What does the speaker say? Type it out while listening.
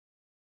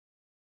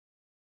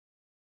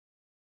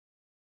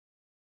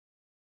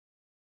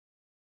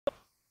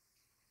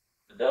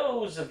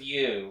those of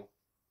you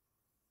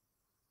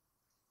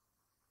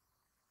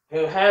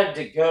who had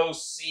to go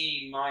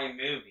see my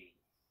movie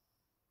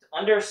to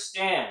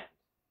understand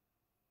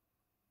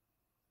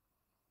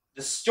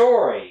the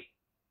story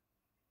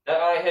that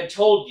I had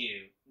told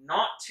you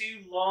not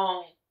too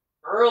long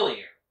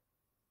earlier.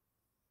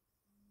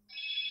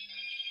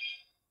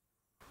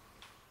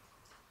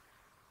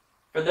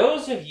 For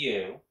those of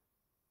you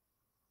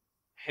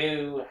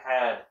who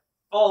had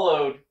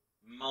followed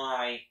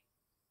my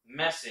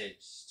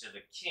message to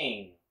the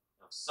King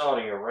of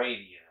Saudi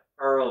Arabia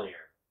earlier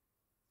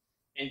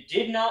and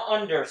did not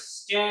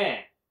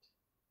understand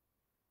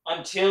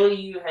until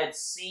you had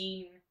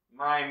seen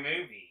my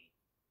movie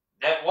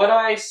that what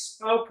I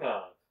spoke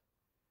of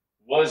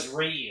was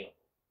real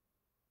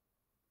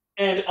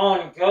and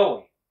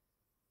ongoing,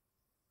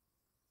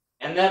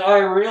 and that I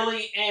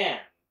really am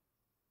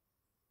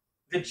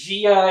the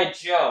G.I.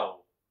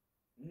 Joe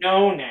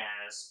known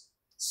as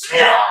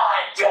Snide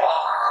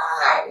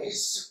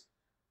Eyes.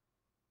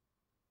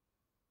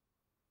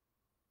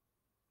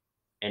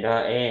 And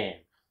I am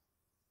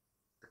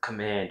the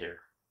commander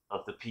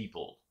of the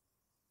people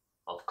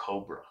of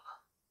Cobra.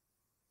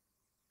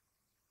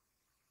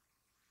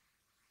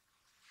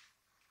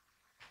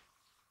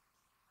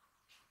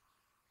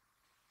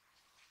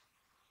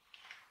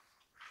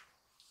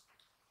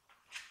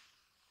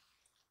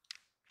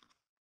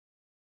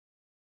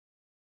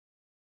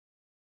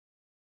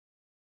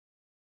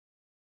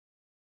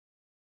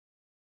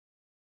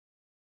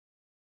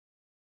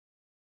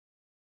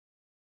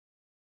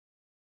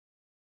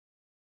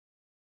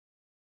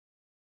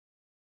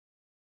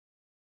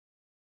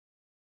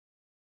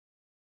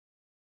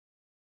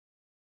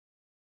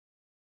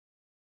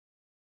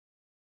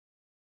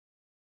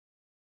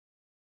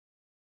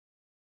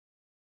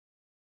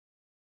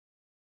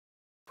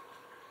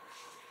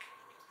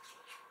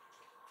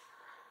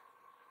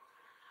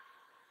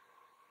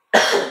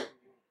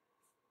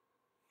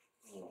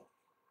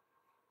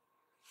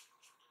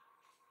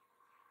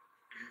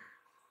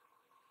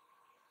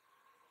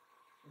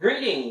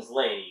 Greetings,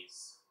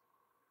 ladies.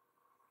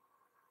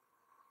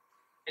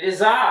 It is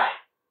I,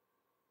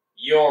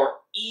 your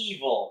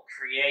evil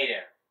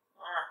creator.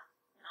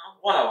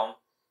 One of them.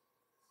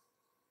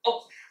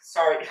 Oh,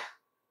 sorry.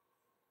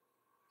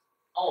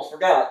 Almost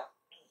forgot.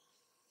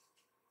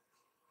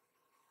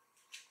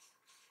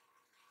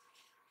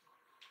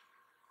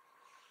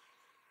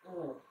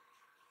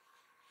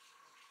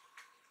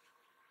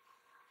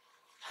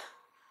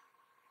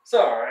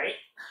 Sorry.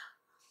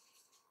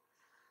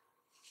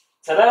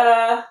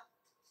 Ta-da!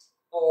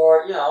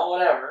 Or,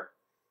 whatever.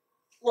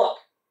 Look.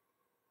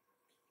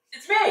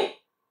 It's me!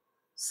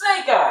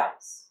 Snake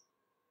Eyes!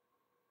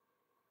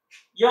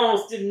 You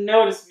almost didn't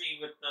notice me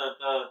with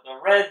the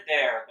red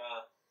there,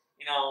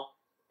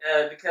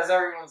 because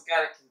everyone's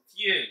got it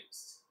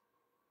confused.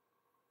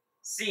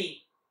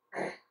 See,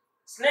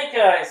 Snake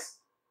Eyes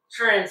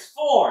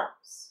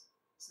transforms.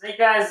 Snake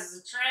Eyes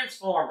is a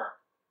transformer.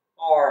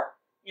 Or,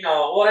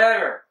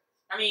 whatever.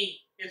 I mean,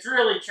 it's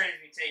really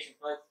transmutation,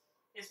 but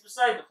it's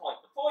beside the point.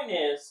 The point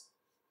is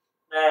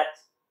that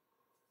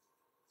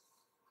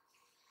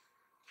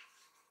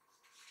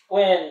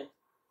when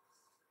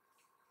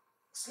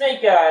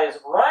Snake Eyes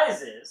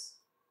rises,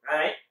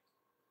 right,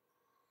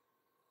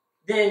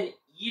 then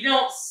you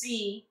don't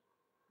see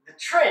the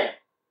trim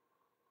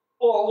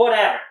or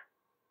whatever.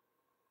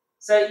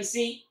 So you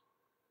see,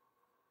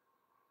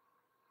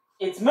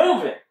 it's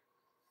moving.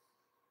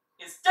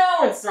 It's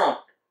doing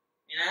something,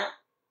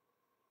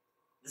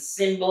 The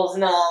symbols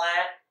and all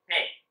that.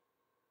 Hey,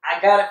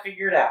 I got it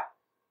figured out.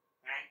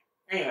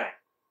 Right? Anyway,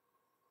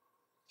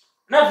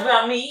 enough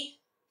about me.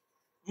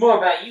 More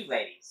about you,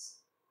 ladies.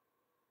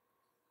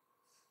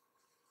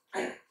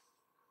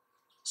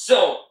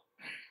 So,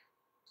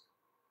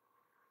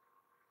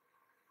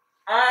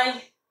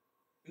 I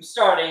am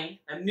starting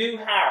a new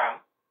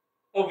harem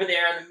over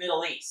there in the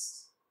Middle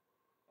East.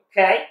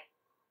 Okay?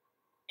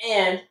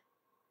 And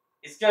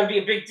it's going to be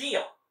a big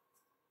deal.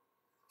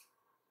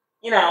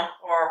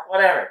 Or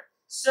whatever.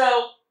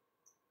 So,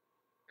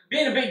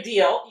 being a big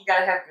deal, you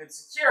gotta have good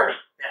security.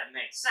 That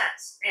makes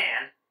sense.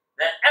 And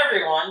that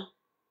everyone,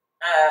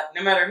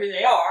 no matter who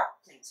they are,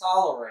 can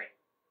tolerate.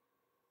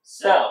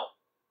 So,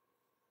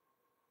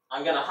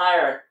 I'm gonna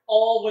hire an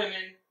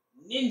all-women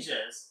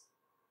ninjas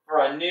for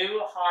a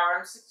new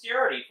harem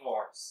security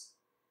force.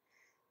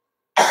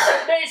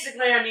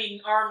 Basically, I need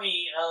an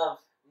army of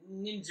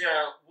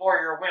ninja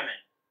warrior women.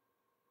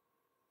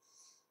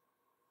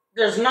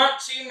 There's not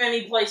too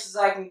many places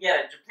I can get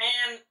it.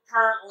 Japan,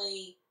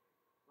 currently,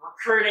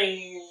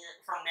 recruiting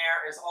from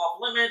there is off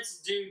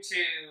limits due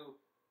to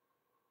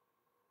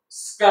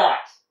Scott.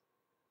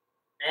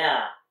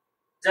 Yeah,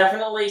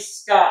 definitely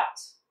Scott.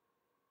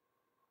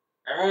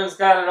 Everyone's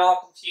got it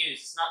all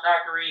confused. It's not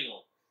Dr.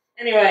 Evil.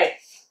 Anyway,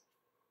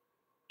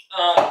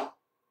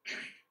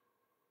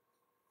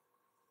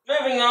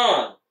 moving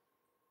on.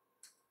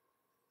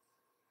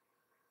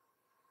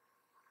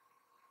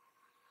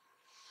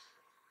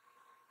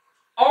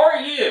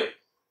 Are you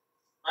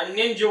a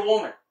ninja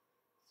woman?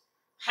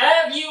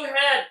 Have you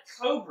had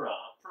Cobra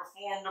perform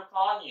formed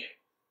upon you.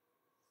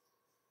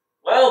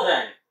 Well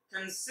then,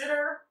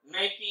 consider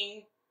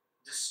making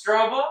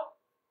Destrova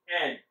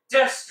and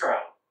Destro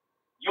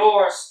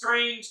your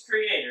Estranged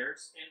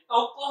creators in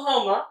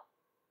Oklahoma,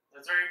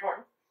 that's very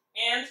important,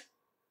 and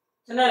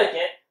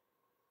Connecticut,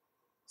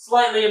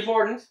 slightly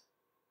important,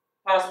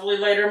 possibly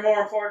later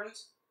more important,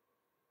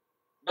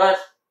 but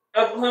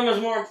Oklahoma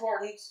is more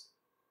important,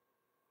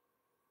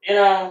 you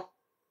know,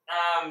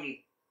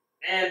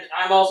 and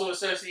I'm also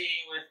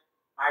associating with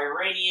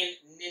Iranian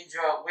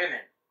ninja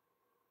women.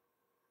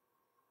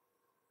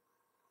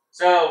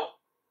 So,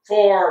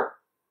 for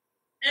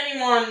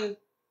anyone,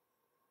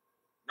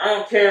 I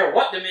don't care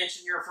what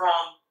dimension you're from,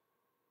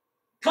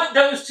 put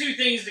those two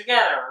things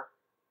together,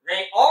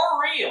 they are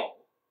real,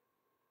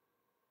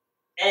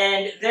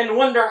 and then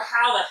wonder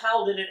how the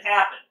hell did it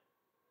happen.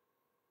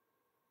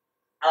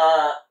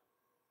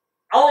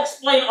 I'll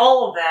explain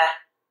all of that,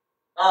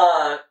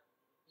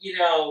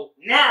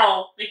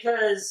 now,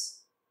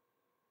 because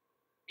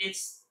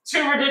it's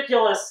too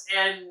ridiculous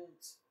and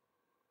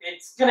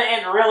it's gonna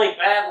end really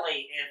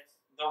badly if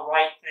the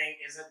right thing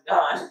isn't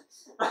done.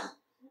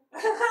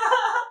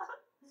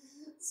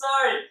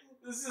 Sorry,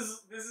 this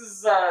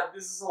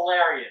is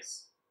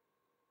hilarious.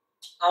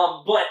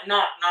 But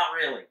not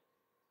really.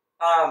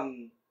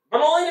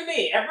 But only to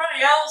me.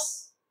 Everybody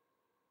else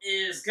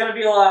is gonna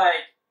be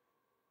like,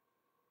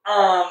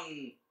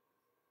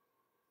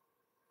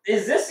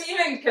 is this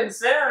even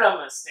considered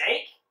a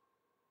mistake?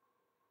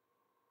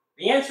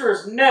 The answer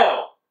is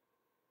no,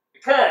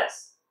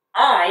 because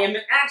I am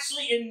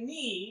actually in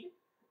need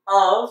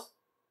of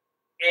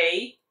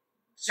a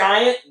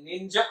giant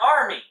ninja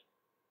army.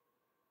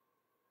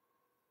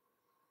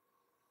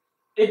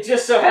 It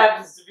just so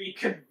happens to be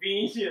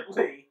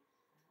conveniently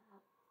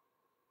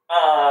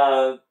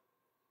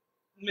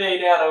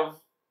made out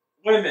of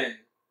women.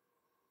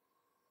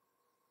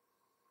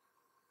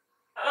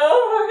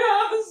 Oh my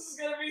god, this is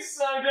gonna be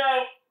so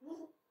dope.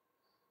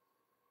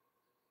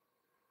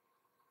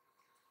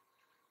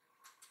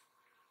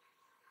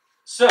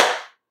 So,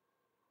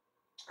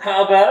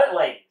 how about it,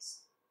 ladies?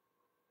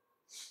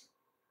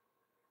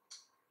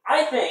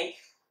 I think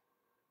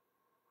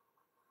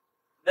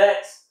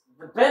that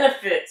the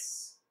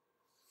benefits,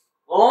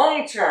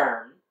 long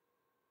term,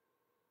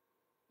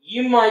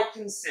 you might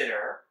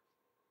consider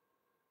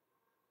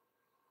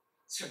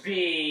to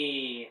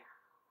be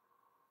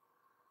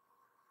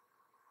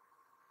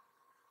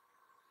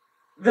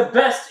the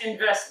best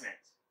investment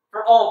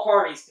for all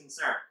parties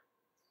concerned.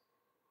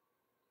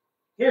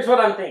 Here's what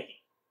I'm thinking.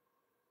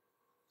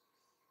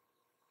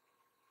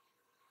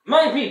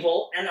 My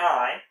people and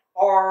I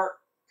are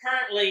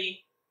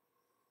currently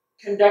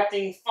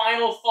conducting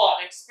final thought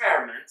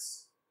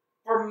experiments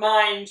for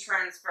mind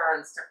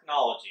transference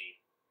technology.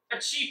 A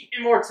cheap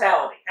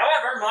immortality.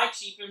 However, my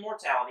cheap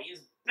immortality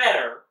is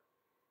better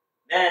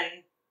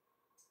than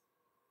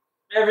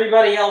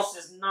everybody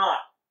else's not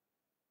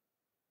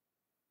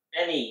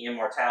any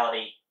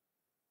immortality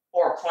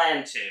or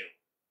plan to.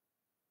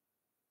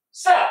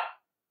 So,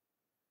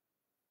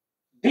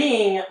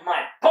 being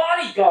my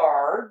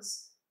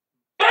bodyguards,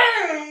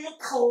 boom!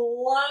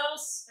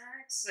 Close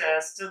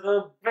access to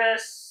the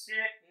best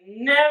shit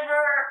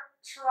never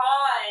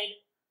tried.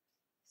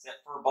 Except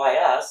for by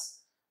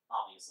us,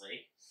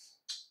 obviously.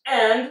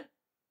 And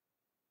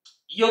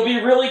you'll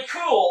be really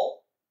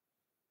cool.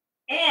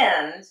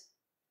 And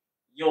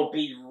you'll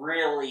be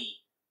really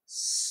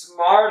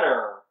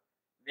smarter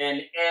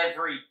than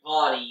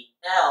everybody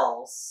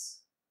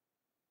else.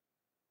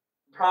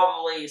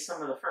 Probably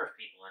some of the first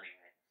people,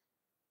 anyway.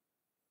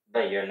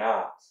 But you're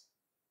not.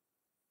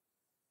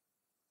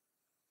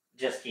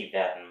 Just keep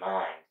that in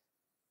mind.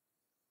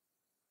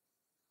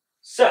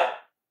 So,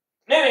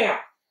 moving on.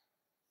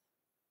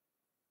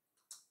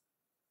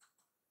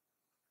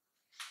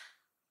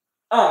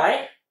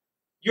 I,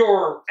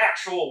 your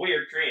actual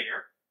weird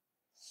creator,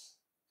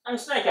 I'm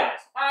Snake Eyes.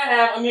 I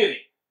have a mutant.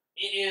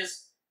 It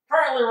is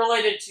currently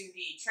related to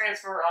the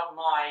transfer of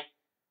my,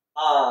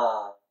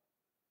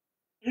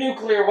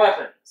 nuclear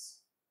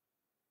weapons.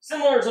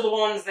 Similar to the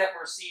ones that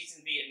were seized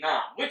in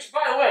Vietnam. Which,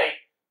 by the way,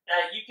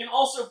 you can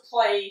also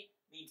play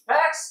the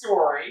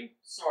backstory,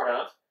 sort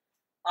of.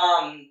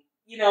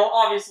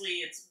 Obviously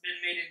it's been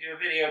made into a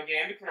video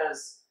game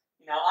because,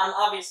 I'm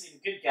obviously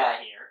the good guy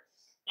here.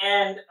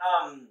 And,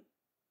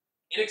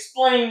 it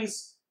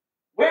explains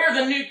where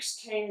the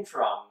nukes came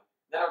from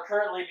that are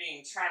currently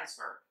being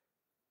transferred.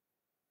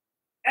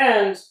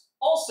 And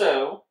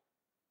also,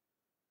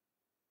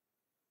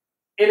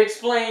 it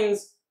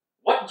explains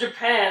what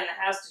Japan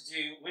has to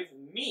do with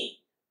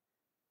me.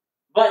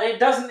 But it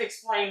doesn't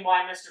explain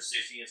why Mr.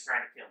 Sushi is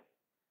trying to kill me.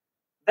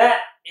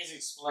 That is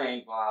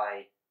explained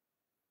by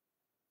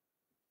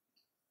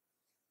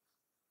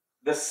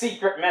the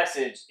secret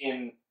message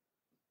in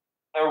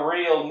a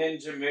real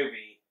ninja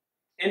movie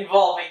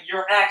involving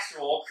your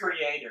actual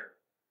creator.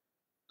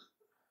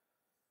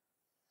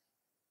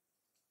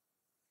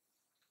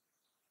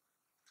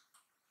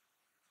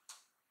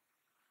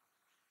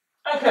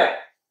 Okay.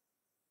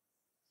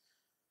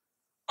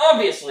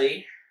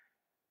 Obviously,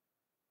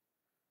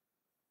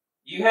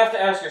 you have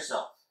to ask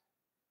yourself,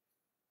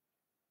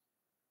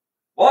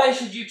 why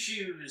should you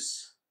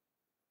choose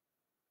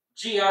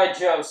G.I.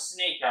 Joe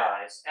Snake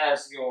Eyes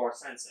as your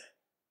sensei?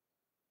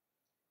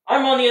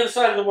 I'm on the other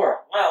side of the world.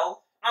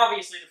 Well,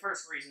 obviously the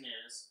first reason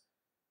is,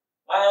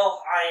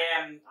 well, I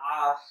am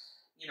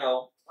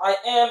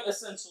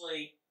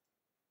essentially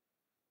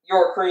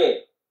your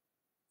creator.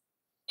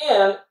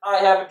 And I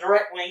have a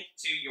direct link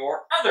to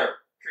your other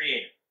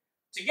creator.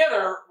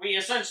 Together, we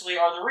essentially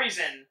are the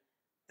reason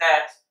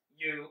that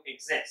you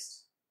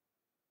exist.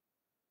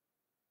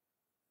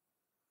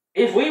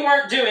 If we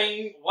weren't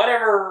doing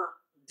whatever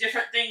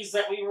different things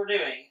that we were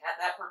doing at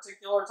that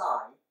particular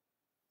time,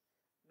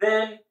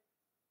 then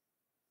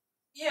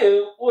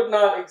you would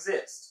not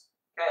exist.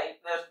 Okay,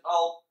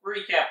 I'll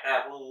recap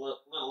that a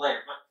little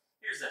later, but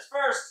here's this.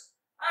 First,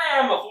 I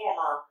am a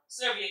former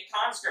Soviet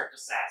conscript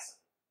assassin.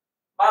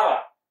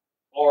 Baba.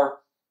 Or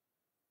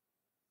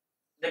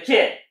the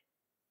Kid.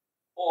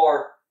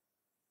 Or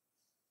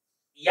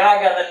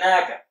Yaga the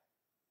Naga.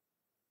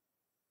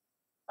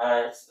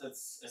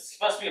 It's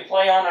supposed to be a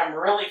play on I'm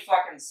really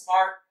fucking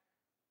smart,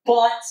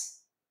 but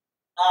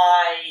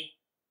I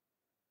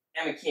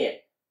am a kid.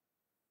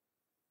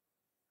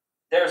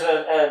 There's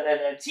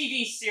a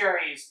TV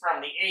series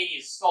from the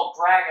 80s called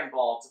Dragon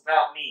Ball. It's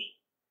about me.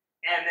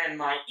 And then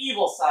my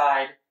evil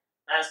side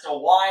as to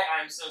why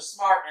I'm so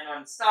smart and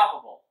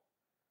unstoppable.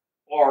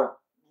 Or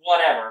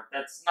whatever.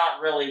 That's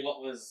not really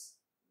what was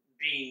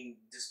being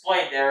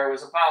displayed there. It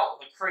was about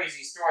the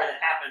crazy story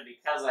that happened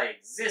because I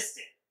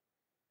existed.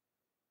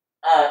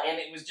 And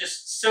it was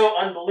just so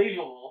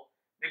unbelievable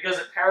because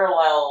it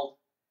paralleled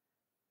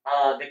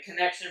the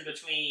connection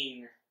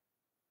between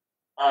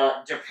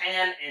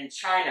Japan and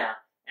China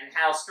and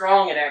how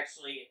strong it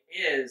actually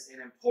is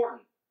and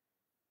important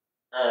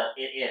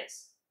it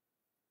is.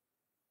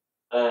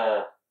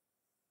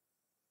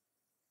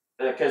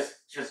 Because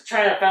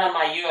China found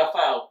my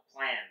UFO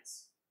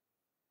plans.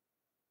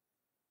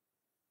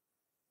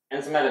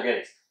 And some other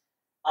goodies.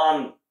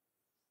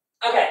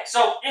 Okay,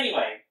 so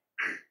anyway,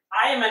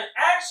 I am an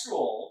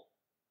actual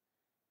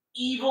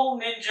evil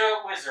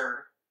ninja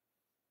wizard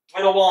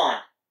with a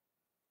wand.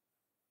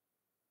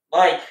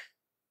 Like,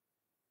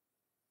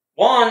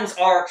 wands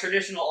are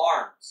traditional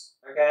arms,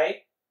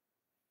 okay?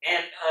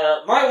 And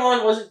my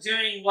wand wasn't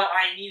doing what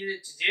I needed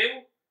it to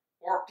do,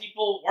 or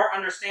people weren't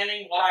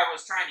understanding what I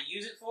was trying to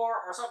use it for,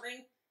 or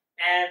something.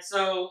 And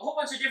so a whole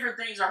bunch of different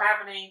things are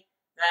happening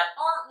that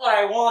aren't what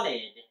I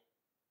wanted.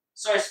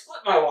 So I split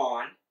my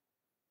wand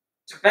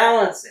to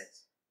balance it.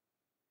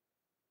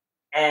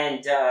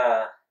 And,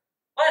 well,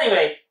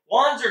 anyway,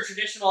 wands are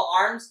traditional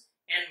arms,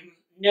 and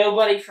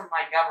nobody from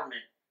my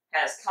government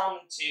has come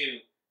to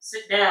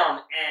sit down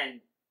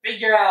and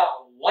figure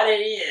out what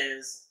it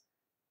is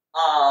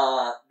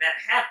that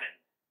happened.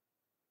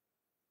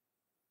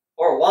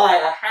 Or why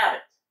I have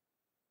it.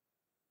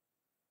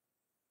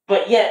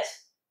 But yet,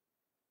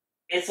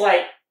 it's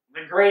like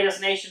the greatest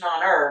nation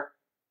on Earth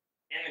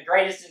and the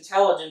greatest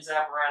intelligence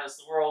apparatus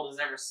the world has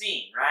ever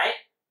seen, right?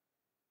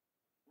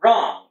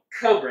 Wrong.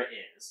 Cobra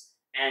is.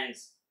 And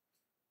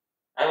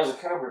I was a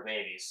Cobra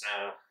baby, so,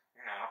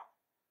 you know.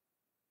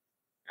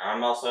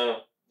 I'm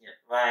also,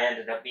 I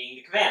ended up being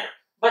the commander.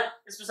 But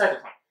it's beside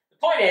the point. The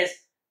point is,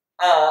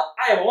 I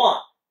have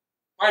won.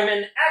 I'm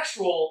an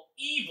actual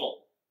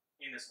evil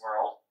in this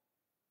world.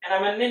 And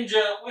I'm a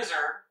ninja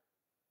wizard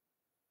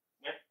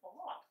with a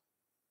wand.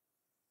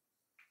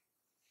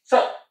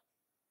 So,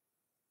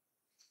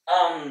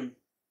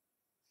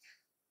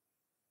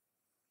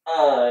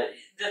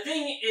 the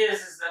thing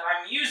is that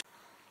I'm using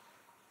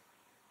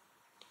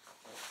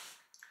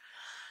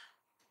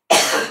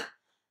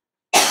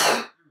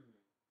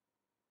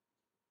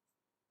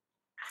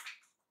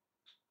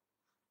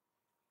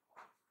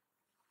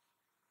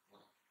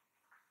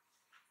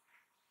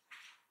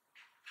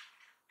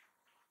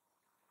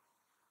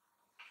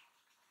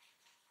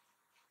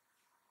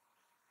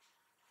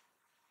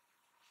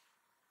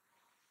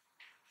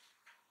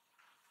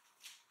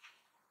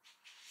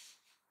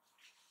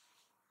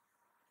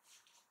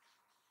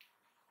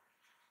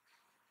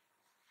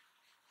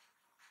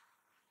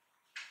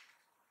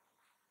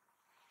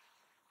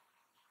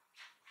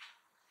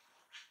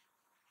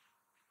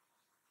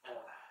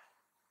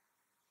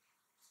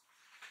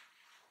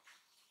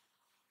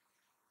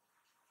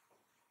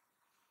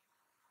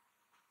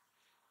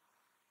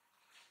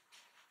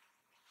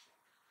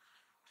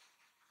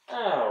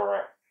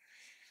alright.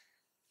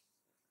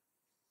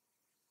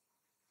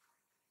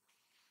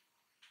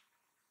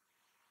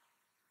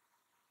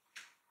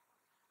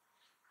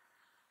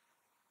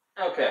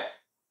 Okay.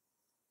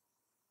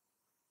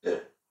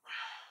 Good.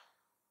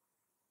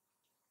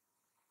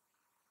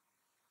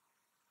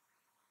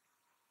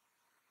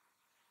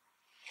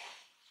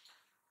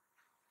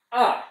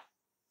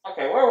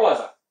 Okay, where was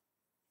I?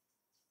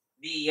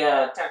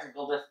 The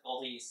technical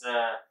difficulties,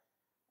 I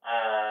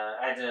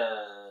had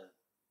to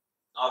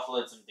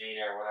offload some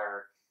data or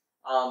whatever.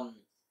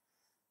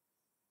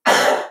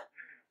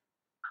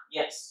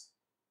 Yes.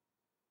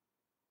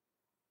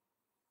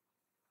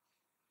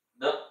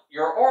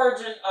 Your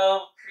origin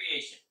of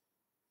creation.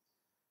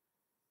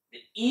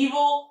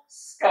 evil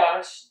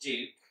Scottish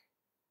Duke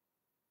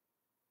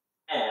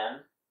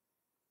and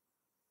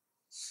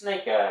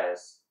Snake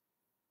Eyes.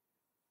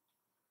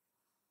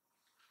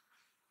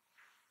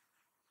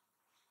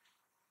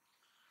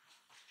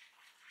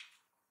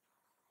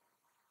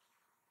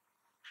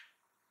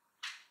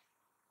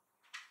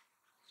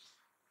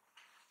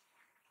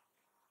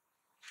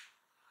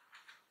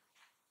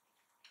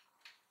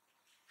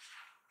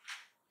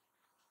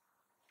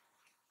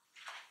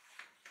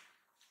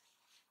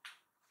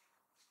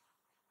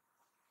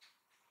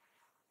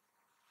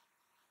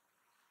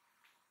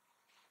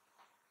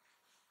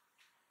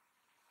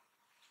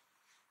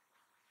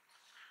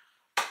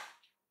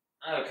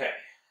 Okay.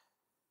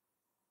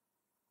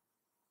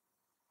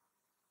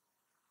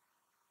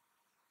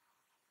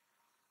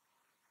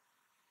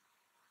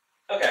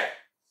 Okay.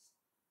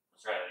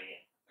 Let's try that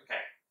again. Okay.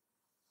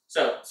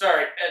 So,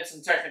 sorry, had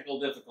some technical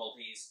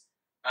difficulties.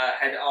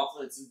 Had to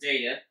offload some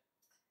data.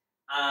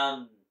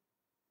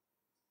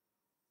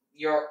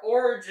 Your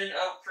origin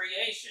of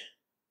creation,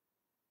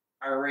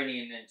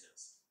 Iranian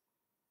ninjas,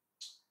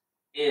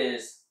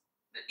 is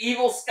the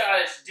evil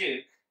Scottish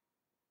Duke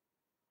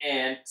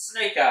and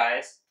Snake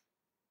Eyes,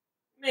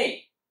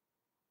 me.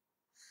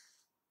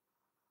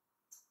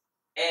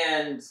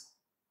 And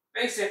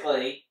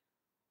basically,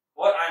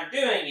 what I'm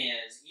doing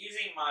is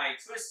using my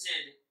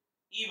twisted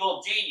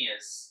evil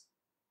genius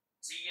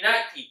to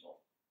unite people.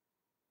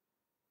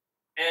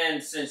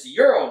 And since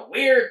you're a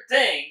weird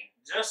thing,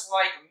 just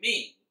like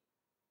me,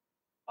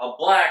 a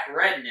black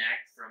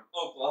redneck from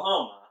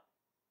Oklahoma,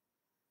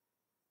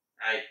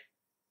 I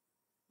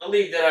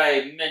believe that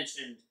I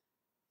mentioned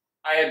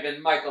I had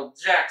been Michael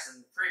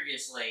Jackson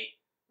previously,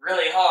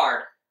 really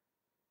hard,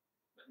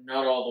 but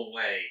not all the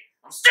way.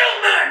 I'm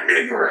still mad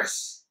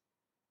niggerish!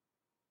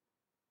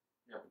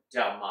 Never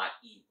doubt my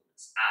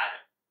evilness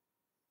item.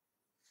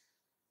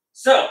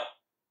 So,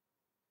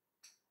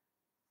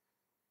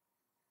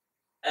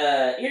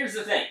 here's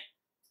the thing.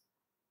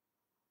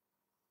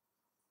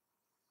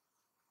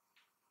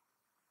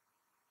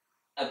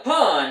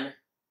 Upon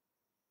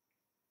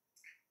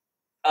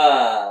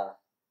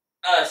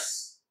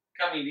us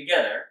coming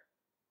together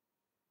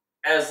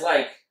as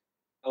like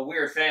a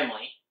weird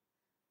family,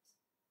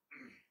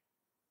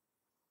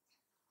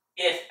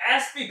 if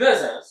Aspie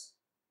Bezos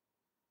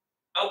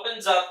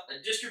opens up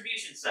a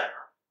distribution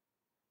center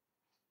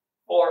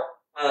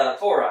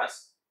for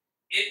us,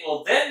 it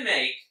will then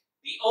make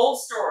the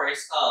old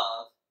stories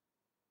of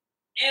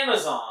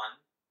Amazon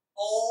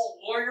all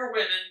warrior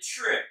women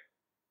true,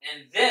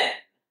 and then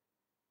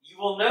you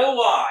will know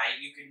why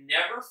you could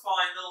never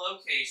find the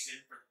location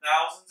for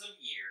thousands of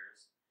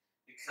years,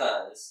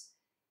 because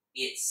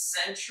its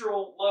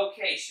central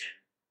location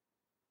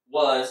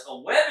was a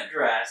web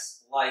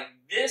address like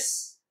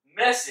this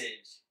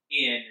message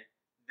in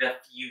the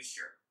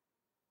future.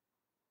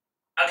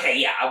 Okay,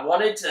 yeah, I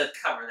wanted to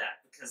cover that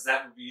because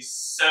that would be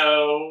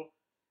so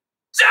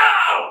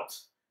dope!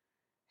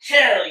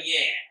 Hell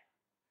yeah!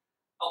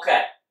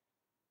 Okay.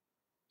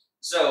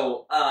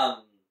 So,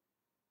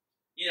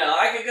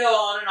 I could go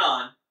on and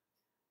on,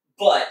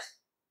 but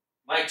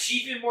my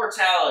chief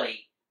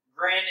immortality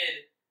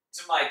granted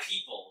to my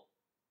people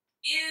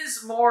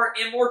is more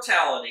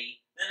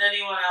immortality than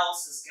anyone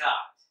else has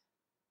got.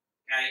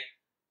 Okay?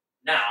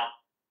 Now,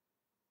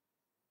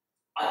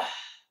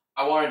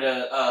 I wanted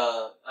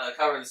to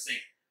cover this thing.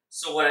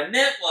 So what I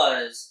meant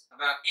was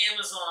about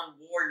Amazon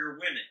warrior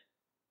women.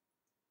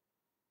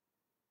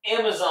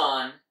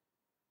 Amazon,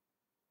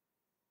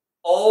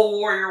 all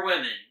warrior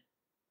women,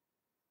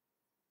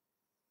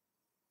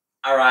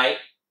 alright,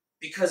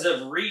 because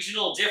of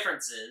regional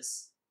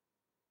differences,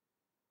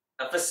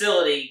 a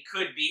facility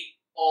could be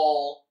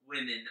all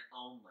women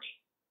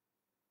only.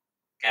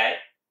 Okay?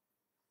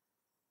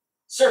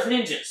 Surf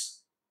ninjas.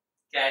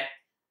 Okay?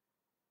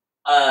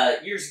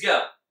 Years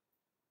ago,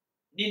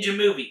 ninja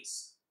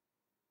movies.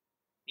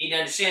 Need to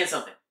understand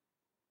something.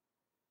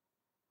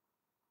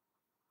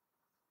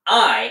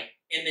 I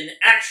am an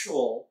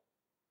actual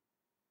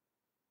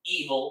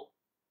evil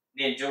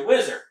ninja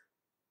wizard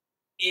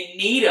in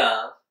need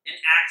of an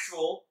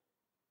actual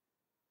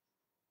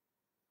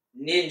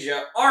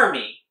ninja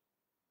army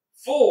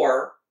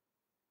for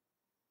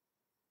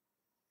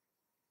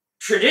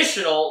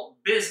traditional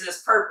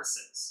business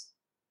purposes.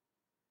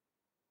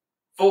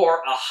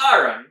 For a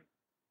harem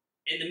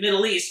in the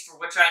Middle East, for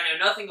which I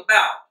know nothing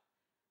about.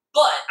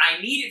 But I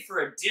need it for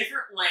a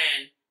different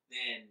land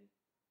than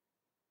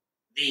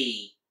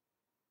the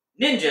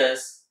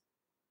ninjas,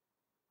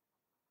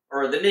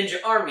 or the ninja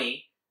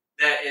army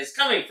that is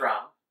coming from.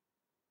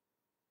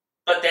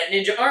 But that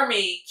ninja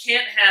army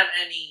can't have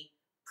any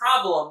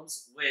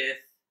problems with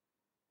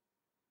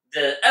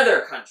the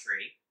other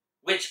country,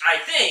 which I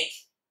think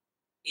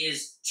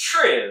is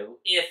true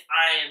if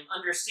I am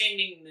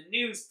understanding the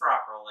news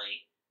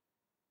properly.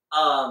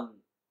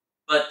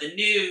 But the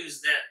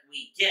news that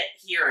we get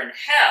here in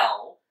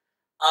hell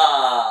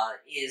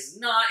is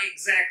not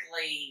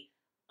exactly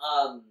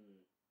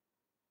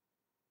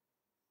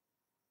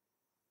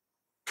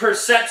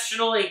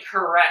perceptionally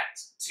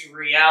correct to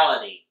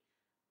reality.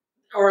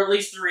 or at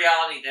least the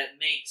reality that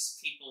makes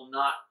people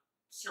not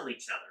kill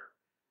each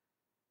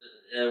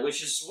other,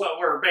 which is what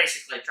we're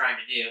basically trying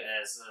to do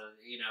as,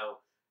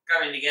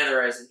 coming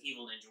together as an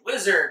evil ninja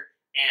wizard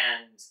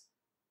and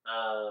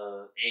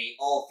a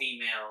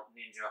all-female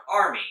ninja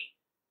army,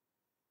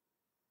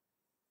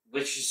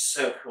 which is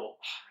so cool.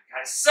 Oh my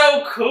god, it's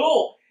so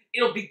cool!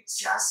 It'll be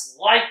just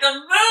like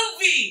the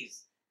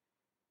movies!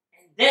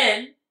 And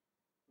then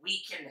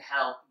we can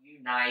help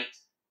unite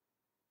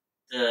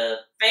the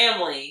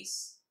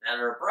families that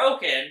are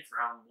broken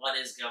from what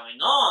is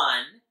going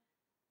on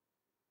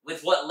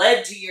with what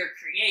led to your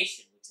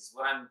creation, which is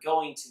what I'm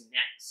going to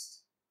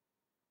next.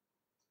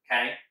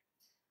 Okay?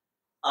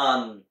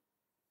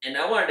 And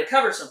I wanted to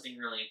cover something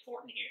really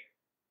important here.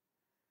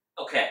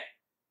 Okay.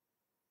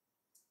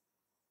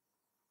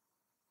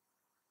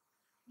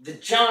 The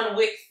John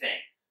Wick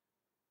thing.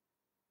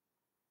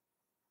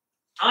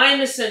 I'm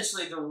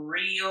essentially the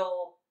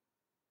real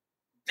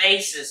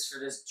basis for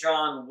this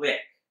John Wick.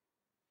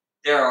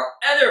 There are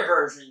other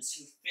versions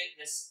who fit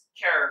this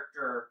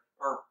character,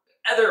 or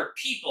other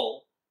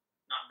people,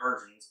 not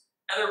versions,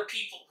 other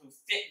people who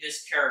fit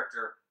this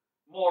character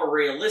more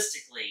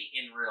realistically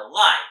in real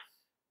life,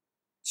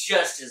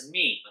 just as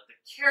me. But the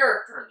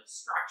character and the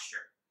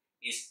structure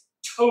is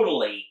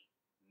totally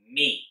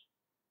me.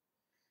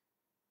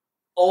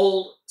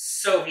 Old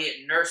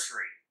Soviet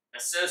nursery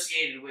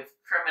associated with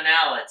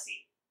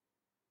criminality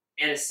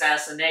and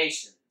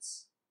assassinations.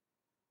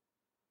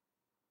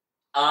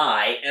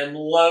 I am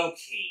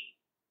Loki.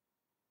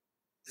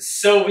 The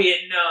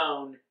Soviet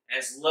known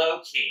as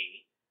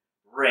Loki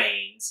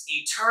reigns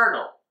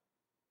eternal.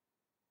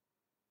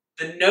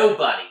 The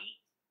nobody,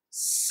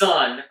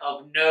 son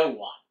of no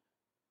one.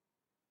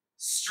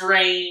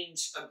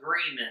 Strange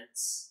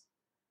agreements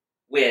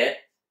with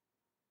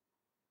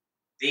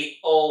the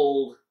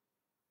old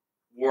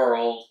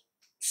world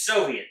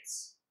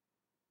Soviets.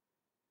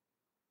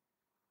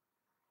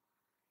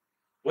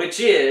 Which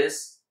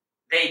is,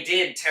 they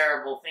did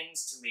terrible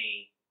things to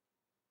me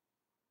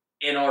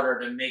in order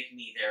to make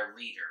me their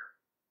leader.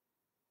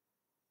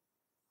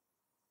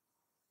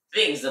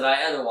 Things that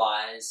I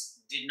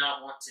otherwise did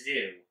not want to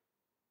do,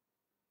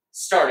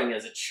 starting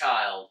as a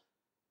child.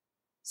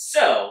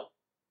 So,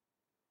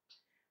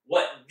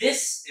 what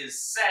this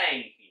is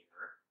saying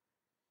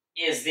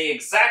here is the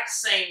exact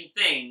same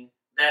thing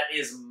that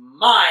is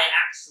my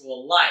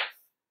actual life.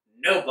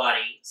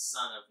 Nobody,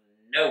 son of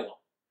no one.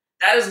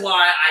 That is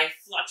why I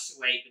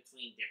fluctuate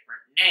between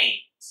different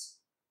names.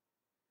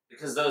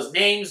 Because those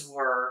names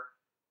were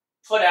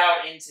put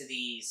out into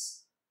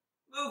these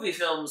movie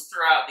films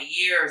throughout the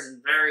years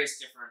in various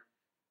different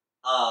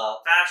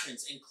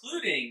fashions,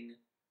 including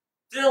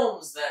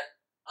films that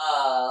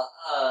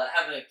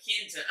have a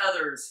kin to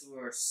others who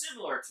are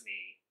similar to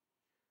me,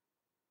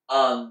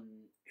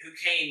 who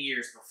came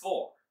years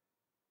before.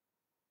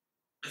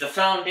 But the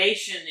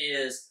foundation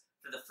is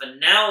for the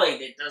finale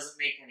that doesn't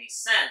make any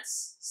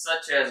sense,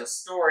 such as a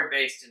story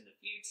based in the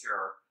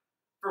future,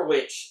 for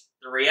which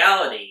the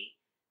reality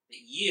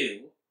that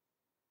you,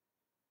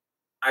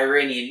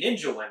 Iranian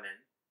ninja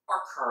women,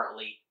 are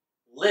currently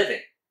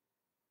living.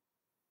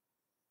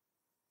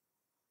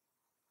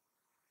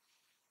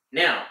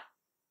 Now,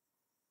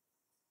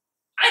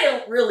 I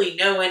don't really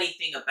know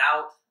anything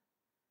about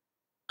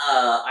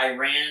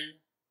Iran,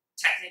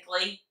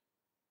 technically.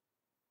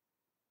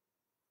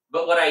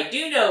 But what I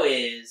do know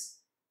is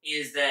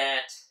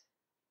that,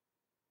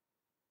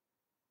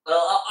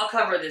 well, I'll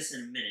cover this in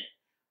a minute.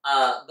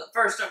 But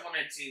first I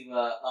wanted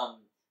to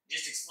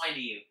just explain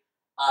to you.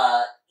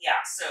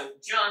 Yeah, so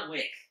John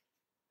Wick,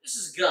 this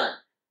is a gun.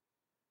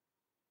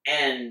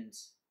 And,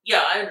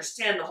 yeah, I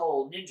understand the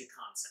whole ninja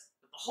concept.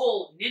 But the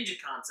whole ninja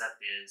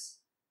concept is,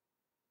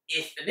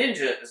 if a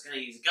ninja is going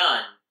to use a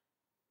gun,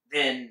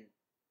 then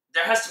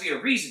there has to be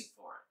a reason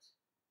for it.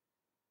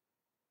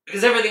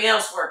 Because everything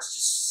else works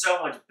just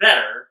so much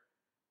better.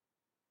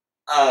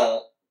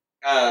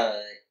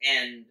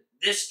 And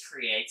this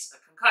creates a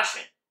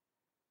concussion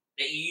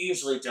that you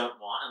usually don't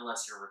want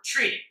unless you're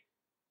retreating.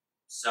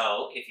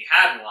 So, if you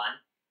had one,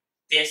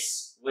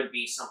 this would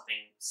be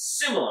something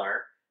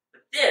similar,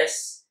 but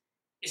this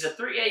is a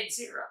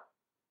 380.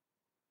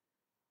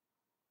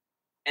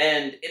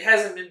 And it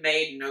hasn't been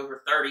made in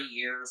over 30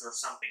 years or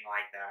something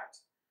like that.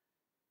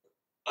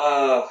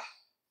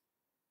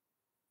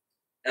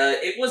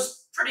 It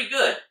was pretty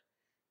good,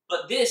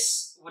 but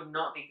this would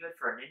not be good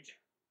for a ninja.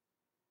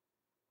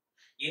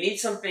 You need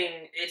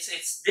something,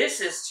 this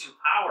is too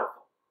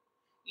powerful.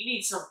 You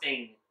need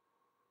something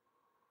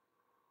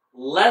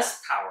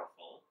less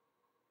powerful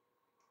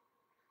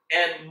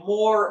and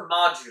more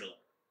modular.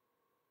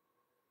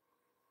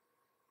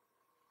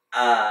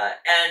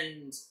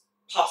 And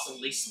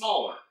possibly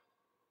smaller.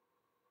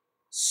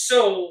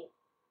 So,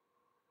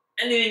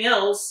 anything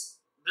else,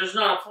 there's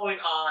not a point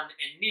on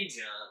a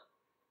ninja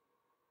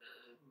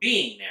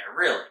being there,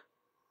 really.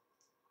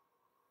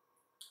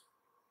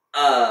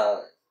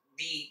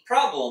 The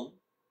problem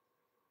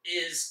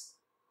is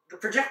the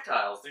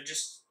projectiles. They're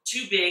just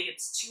too big,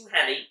 it's too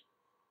heavy.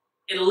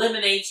 It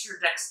eliminates your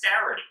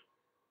dexterity.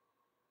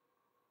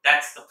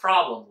 That's the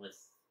problem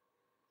with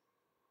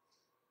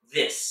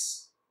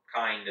this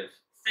kind of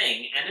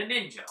thing and a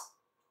ninja.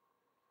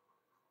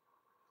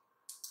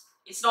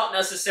 It's not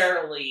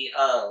necessarily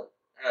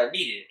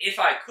needed. If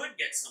I could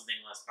get something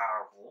less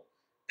powerful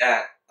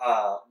that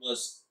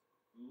was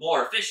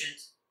more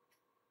efficient,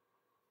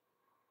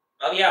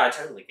 oh yeah, I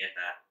totally get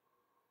that.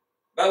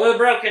 But with a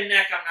broken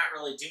neck, I'm not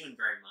really doing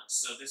very much,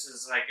 so this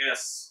is, I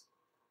guess,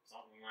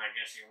 something I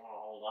guess you want to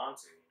hold on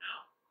to,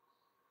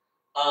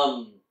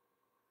 you know?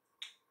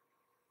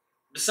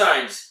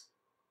 Besides,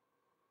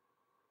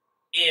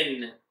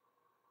 in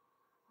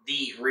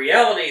the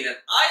reality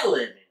that I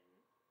live in,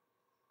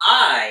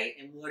 I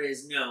am what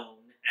is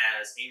known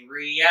as a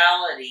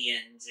reality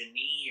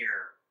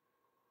engineer.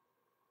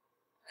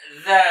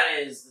 That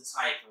is the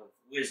type of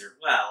wizard.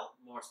 Well,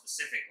 more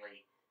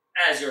specifically,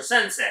 as your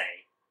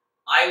sensei,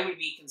 I would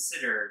be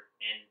considered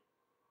an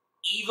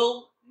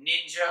evil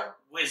ninja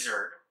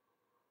wizard,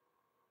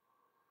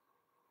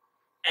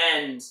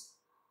 and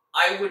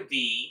I would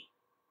be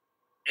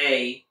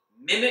a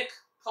mimic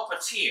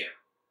puppeteer,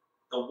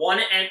 the one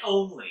and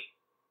only.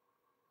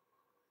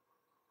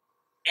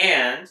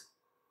 And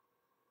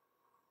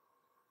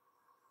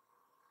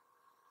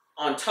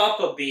on top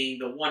of being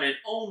the one and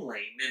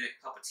only mimic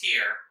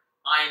puppeteer,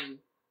 I'm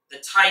the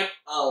type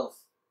of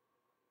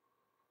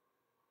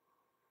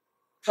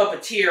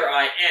puppeteer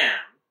I am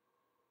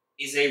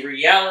is a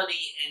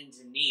reality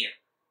engineer.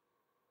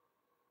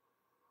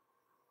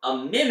 A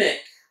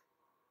mimic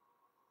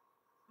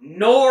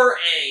nor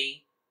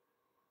a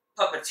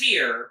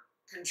puppeteer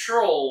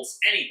controls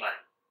anybody.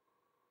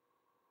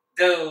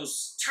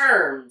 Those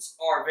terms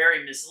are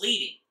very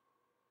misleading.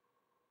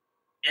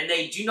 And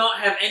they do not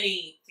have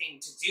anything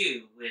to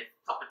do with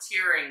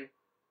puppeteering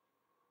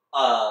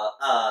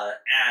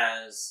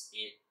as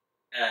it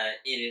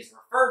is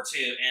referred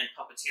to, and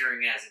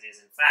puppeteering as it is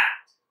in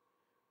fact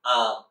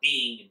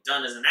being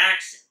done as an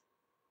action,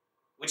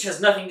 which has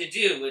nothing to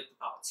do with the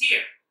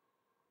puppeteer.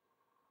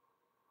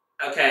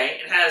 Okay,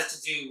 it has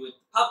to do with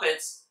the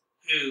puppets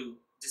who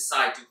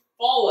decide to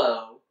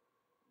follow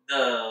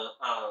the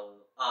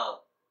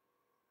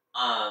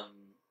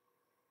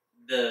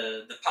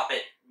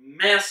puppet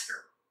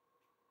master.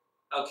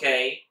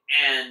 Okay,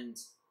 and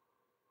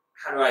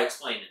how do I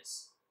explain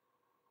this?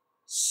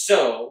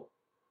 So,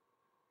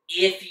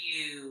 if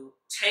you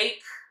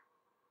take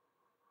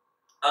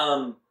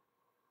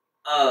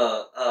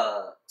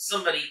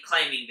somebody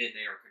claiming that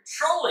they are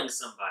controlling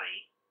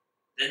somebody,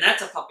 then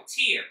that's a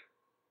puppeteer,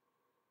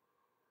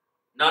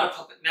 not a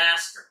puppet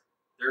master.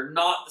 They're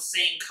not the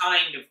same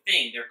kind of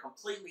thing. They're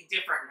completely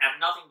different and have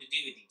nothing to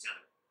do with each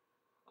other.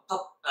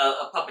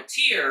 A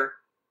puppeteer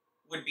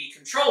would be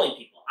controlling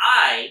people.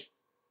 I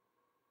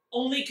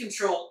only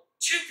control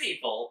 2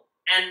 people,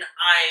 and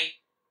I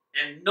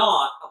am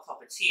not a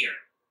puppeteer.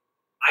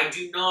 I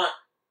do not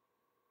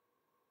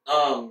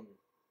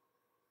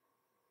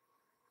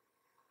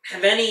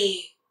have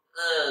any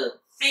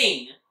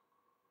thing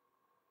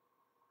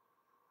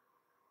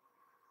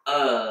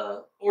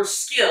or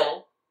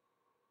skill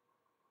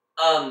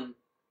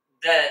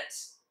that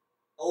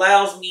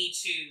allows me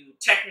to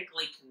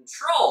technically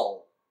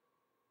control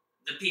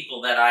the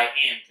people that I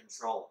am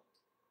controlling.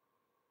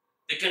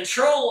 The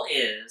control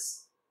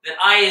is that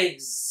I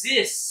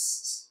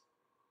exist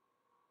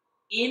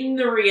in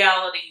the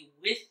reality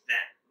with them,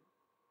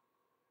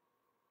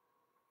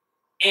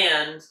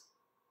 and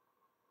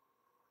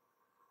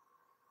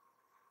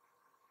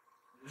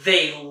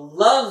they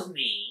love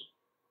me,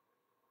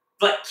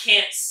 but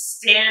can't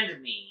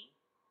stand me,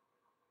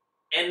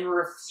 and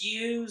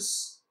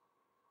refuse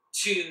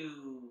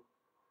to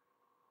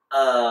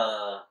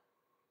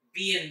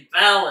be in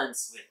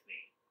balance with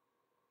me.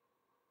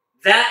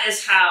 That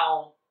is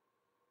how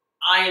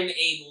I am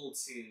able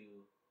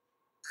to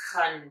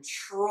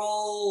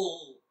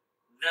control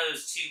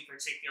those 2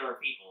 particular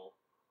people,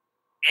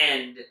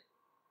 and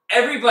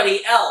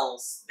everybody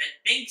else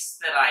that thinks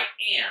that I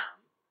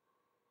am,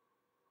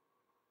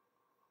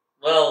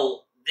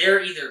 well,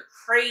 they're either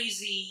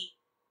crazy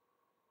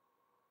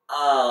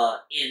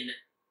in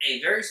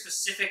a very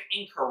specific,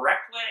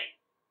 incorrect way,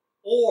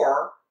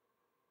 or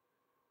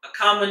a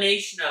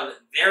combination of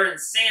their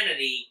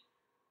insanity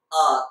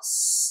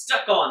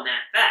stuck on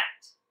that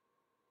fact.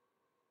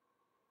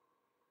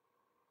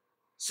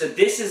 So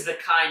this is the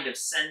kind of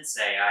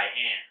sensei I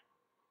am.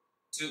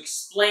 To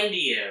explain to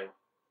you,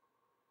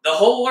 the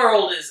whole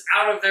world is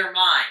out of their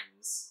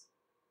minds.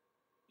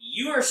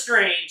 You are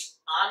strange,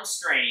 I'm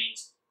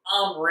strange,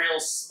 I'm real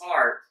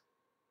smart,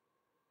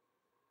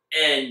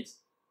 and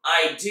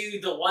I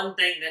do the one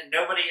thing that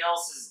nobody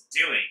else is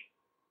doing.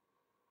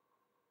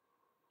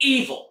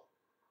 Evil.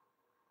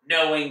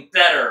 Knowing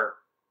better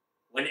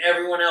when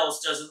everyone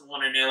else doesn't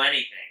want to know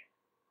anything.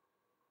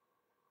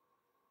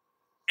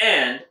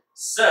 And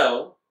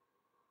so,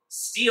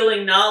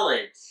 stealing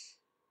knowledge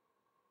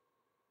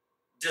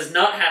does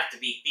not have to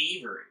be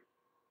thievery.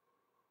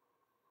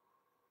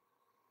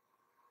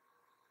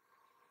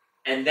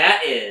 And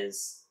that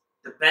is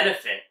the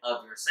benefit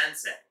of your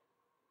sensei.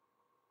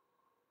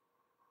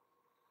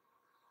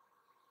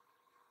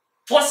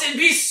 Plus, it'd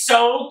be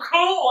so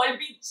cool. It'd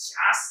be just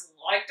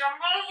like the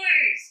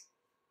movies.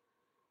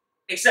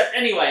 Except,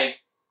 anyway,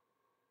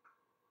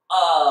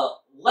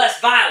 less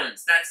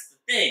violence. That's the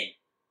thing.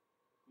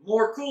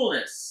 More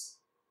coolness.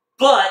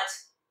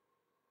 But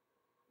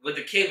with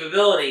the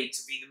capability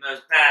to be the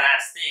most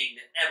badass thing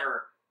that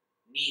ever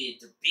needed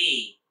to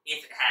be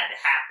if it had to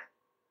happen.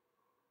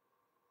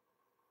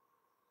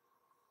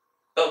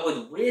 But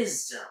with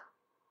wisdom.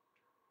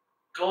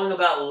 Going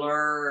about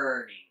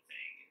learning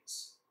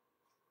things.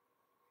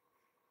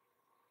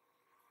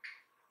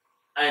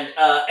 And,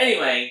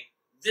 anyway,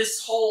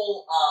 this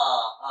whole,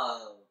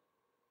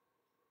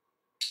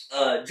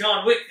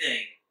 John Wick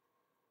thing,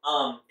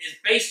 is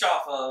based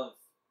off of,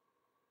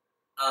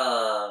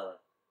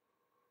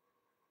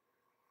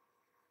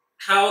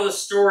 how the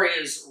story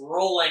is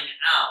rolling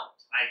out,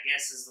 I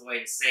guess is the way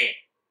to say it.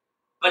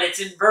 But it's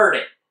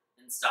inverted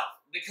and stuff.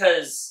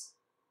 Because,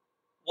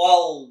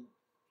 while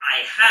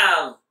I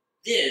have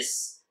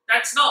this,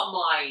 that's not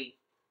my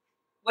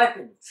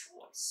weapon of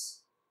choice.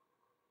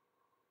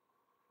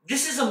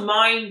 This is a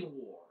mind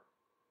war.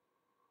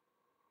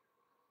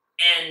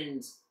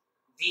 And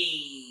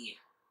the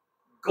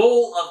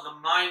goal of the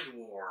mind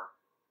war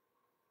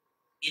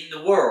in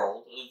the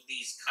world of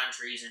these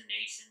countries and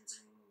nations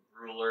and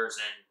rulers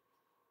and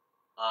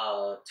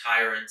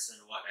tyrants and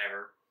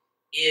whatever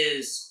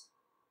is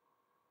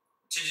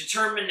to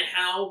determine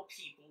how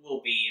people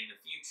will be in the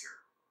future.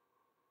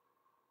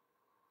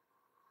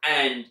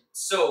 And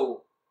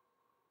so,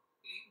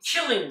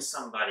 killing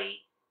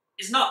somebody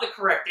is not the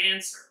correct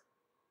answer.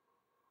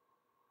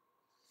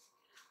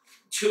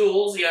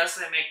 Tools, yes,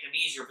 they make them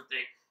easier, but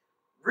they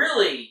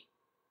really,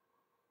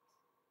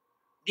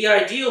 the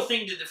ideal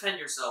thing to defend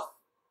yourself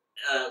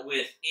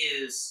with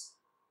is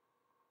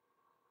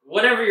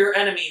whatever your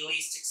enemy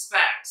least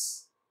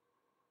expects.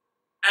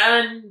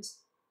 And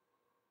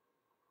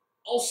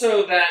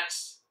also that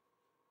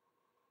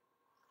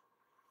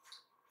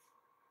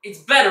it's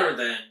better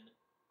than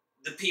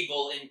the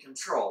people in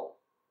control.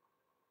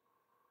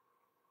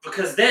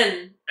 Because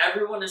then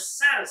everyone is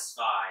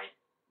satisfied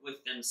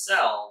with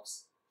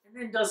themselves and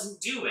then doesn't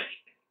do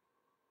anything.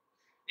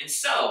 And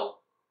so,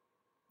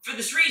 for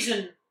this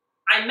reason,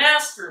 I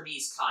master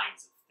these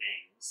kinds of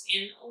things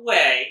in a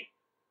way,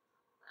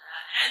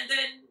 and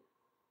then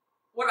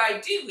what I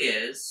do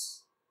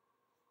is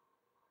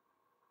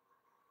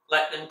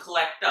let them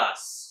collect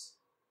dust.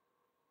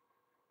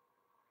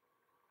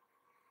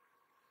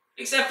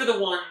 Except for the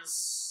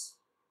ones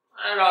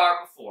that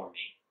are before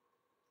me.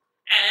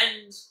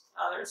 And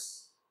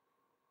others,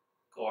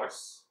 of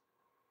course.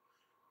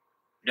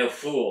 No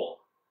fool.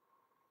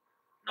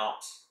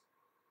 Not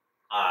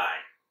I.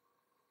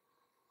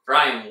 For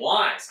I am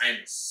wise. I am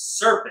a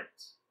serpent.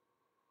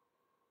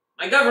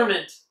 My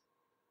government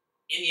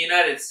in the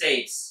United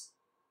States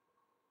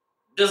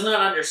does not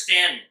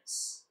understand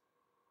this.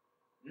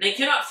 And they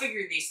cannot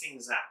figure these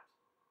things out.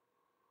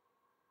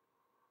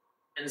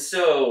 And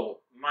so,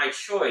 my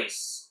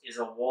choice is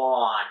a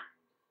wand.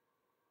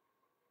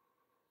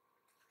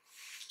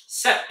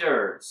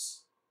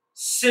 Scepters,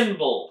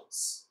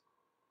 symbols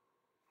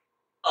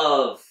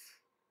of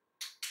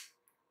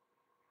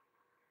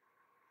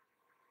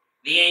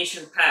the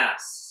ancient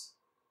past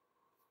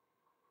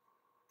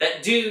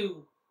that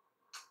do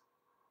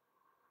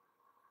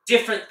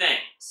different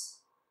things.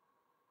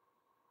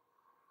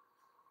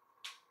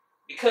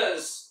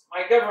 Because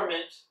my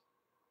government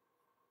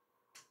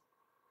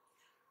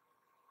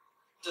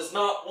does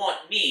not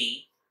want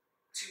me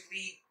to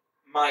lead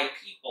my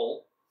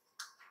people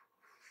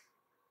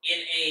in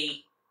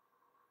a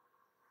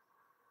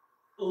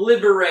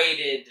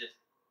liberated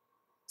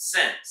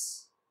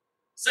sense.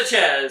 Such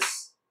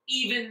as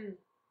even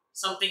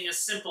something as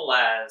simple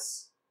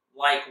as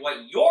like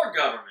what your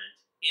government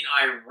in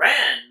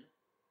Iran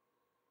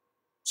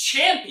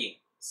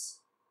champions,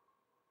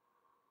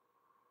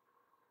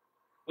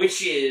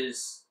 which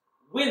is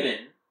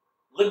women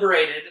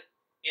liberated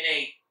in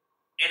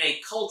a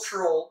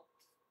cultural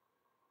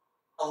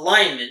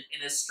alignment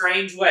in a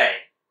strange way,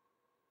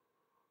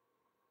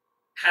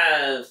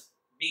 have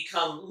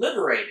become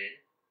liberated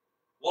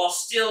while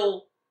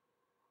still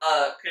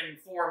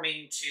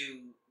conforming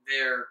to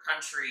their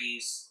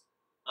country's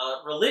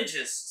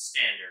religious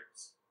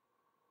standards,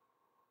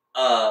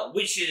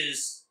 which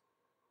is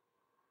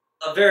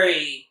a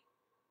very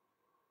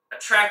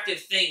attractive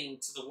thing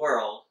to the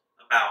world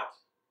about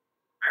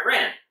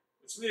Iran.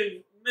 Which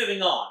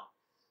moving on.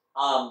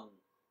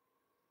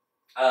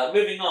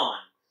 Moving on.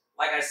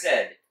 Like I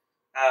said,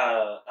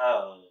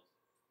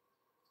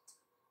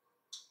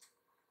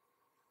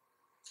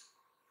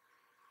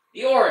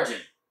 the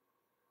origin.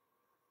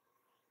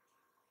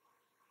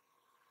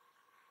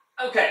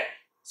 Okay,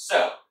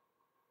 so.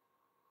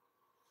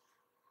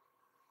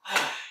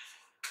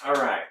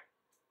 Alright.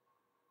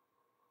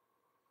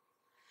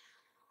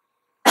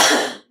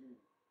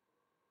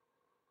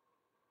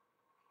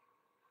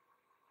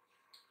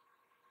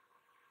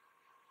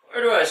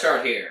 Where do I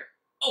start here?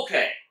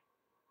 Okay,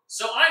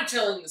 so I'm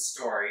telling the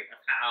story of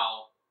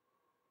how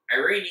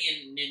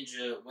Iranian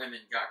ninja women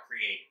got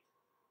created.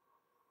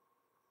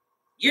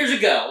 years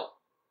ago,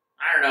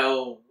 I don't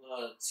know,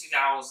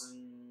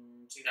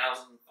 2000,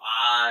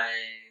 2005,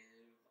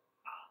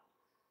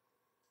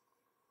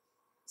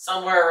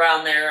 somewhere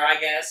around there, I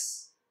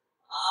guess.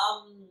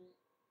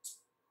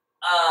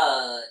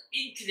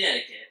 In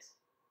Connecticut,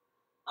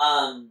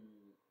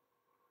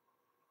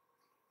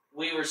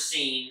 we were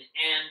seen,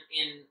 and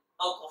in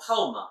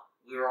Oklahoma,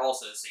 we were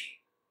also seen.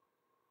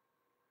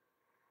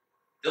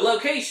 The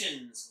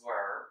locations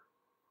were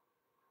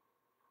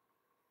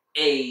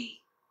a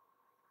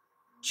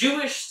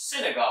Jewish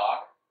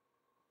synagogue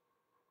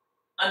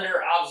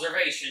under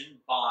observation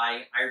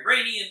by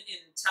Iranian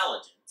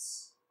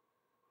intelligence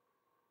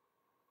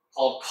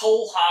called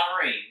Kol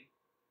Harim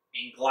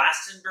in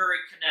Glastonbury,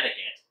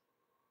 Connecticut,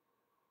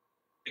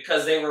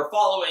 because they were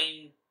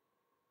following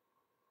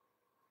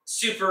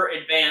super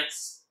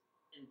advanced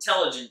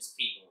intelligence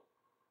people.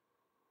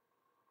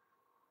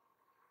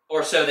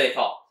 Or so they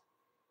thought.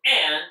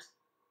 And,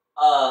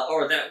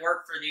 or that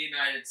worked for the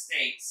United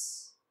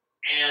States.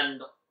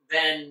 And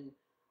then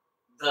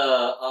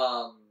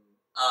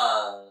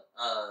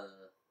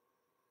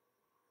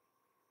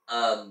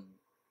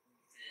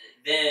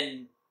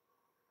then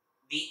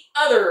the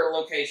other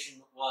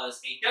location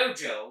was a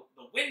dojo,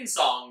 the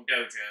Windsong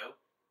Dojo,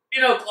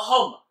 in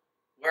Oklahoma,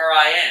 where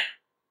I am.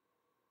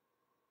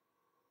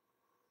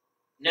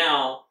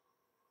 Now,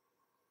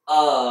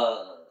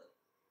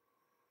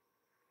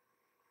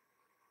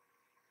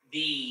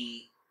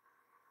 the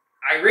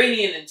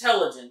Iranian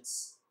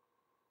intelligence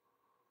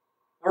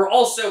were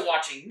also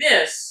watching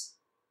this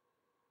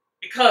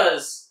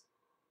because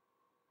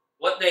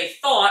what they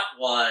thought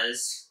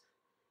was,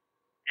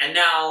 and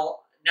now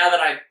that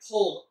I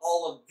pulled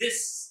all of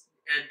this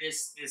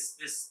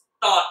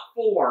thought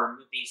form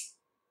with these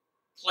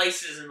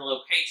places and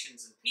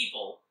locations and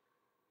people,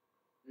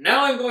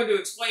 now I'm going to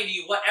explain to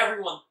you what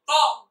everyone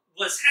thought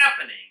was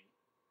happening,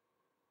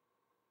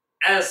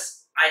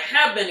 as I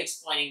have been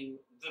explaining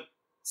the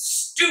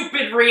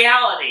stupid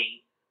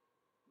reality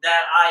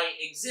that I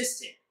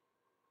exist in.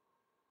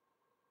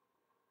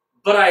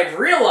 But I've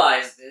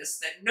realized this,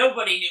 that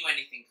nobody knew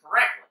anything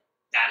correctly.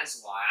 That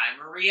is why I'm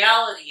a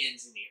reality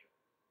engineer.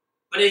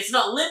 But it's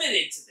not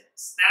limited to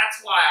this.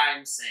 That's why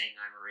I'm saying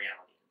I'm a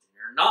reality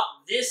engineer.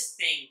 Not this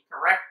thing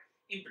correct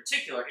in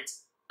particular.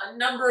 It's a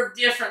number of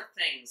different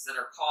things that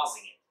are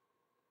causing it.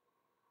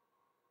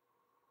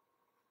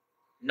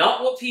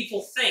 Not what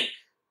people think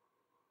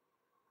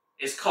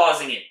is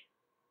causing it.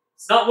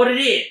 It's not what it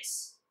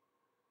is.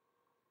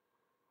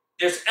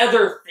 There's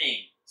other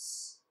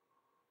things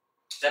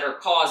that are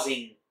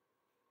causing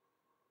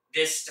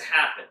this to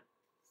happen.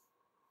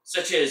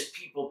 Such as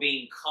people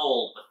being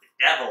cold, but the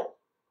devil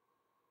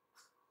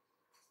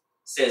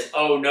says,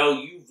 "Oh no,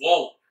 you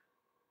won't.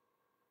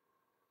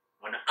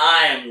 When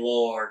I am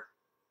Lord."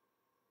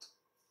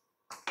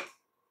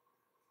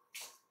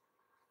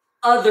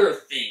 Other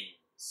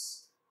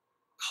things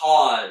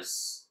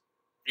cause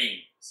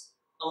things.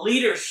 A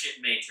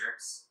leadership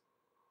matrix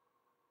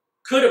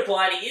could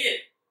apply to you,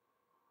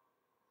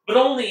 but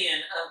only in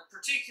a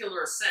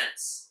particular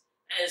sense,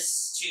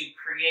 as to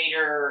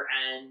creator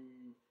and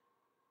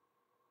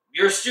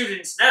your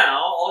students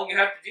now. All you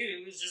have to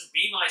do is just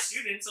be my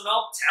students and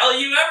I'll tell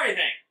you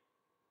everything.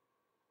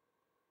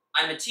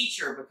 I'm a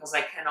teacher because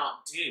I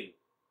cannot do.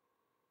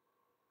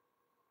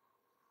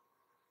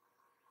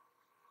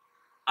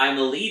 I'm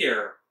a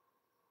leader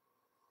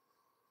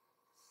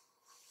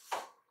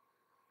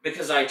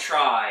because I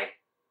try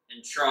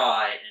and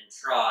try and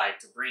try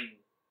to bring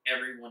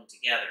everyone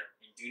together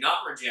and do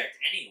not reject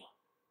anyone,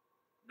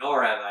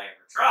 nor have I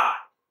ever tried.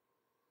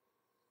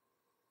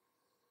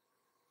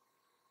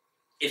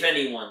 If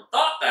anyone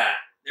thought that,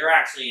 they're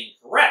actually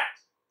incorrect.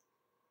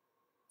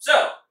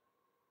 So,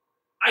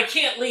 I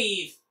can't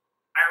leave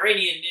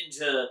Iranian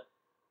ninja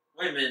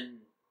women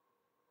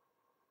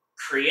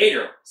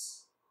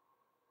creatorless.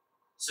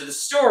 So the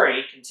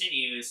story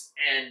continues,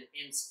 and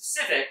in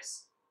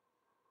specifics,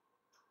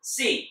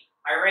 see,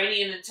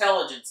 Iranian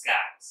intelligence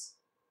guys,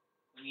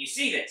 when you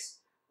see this,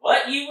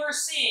 what you were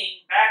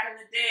seeing back in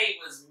the day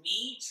was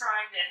me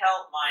trying to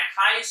help my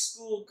high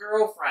school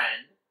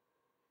girlfriend,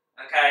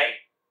 okay,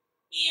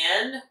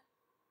 in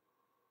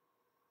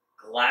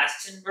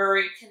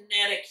Glastonbury,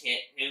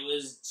 Connecticut, who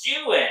was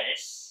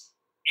Jewish,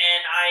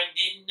 and I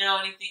didn't know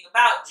anything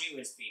about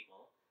Jewish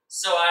people,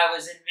 so I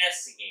was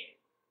investigating.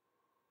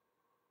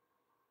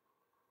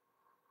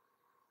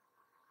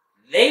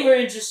 They were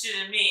interested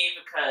in me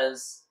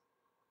because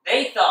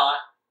they thought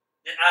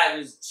that I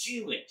was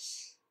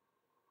Jewish,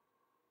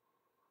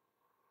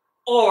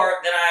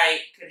 or that I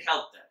could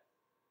help them,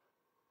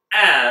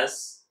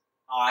 as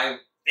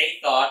they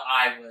thought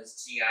I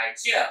was G.I.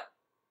 Joe.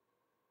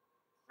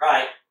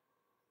 Right?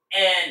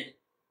 And,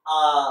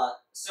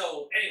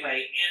 so,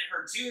 anyway, and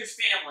her Jewish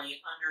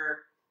family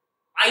under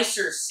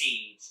ISER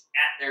siege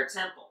at their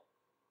temple.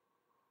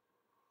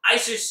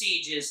 ISER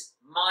siege is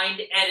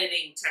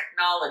mind-editing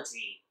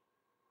technology,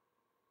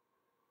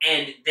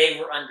 and they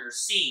were under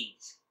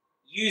siege.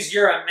 Use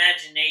your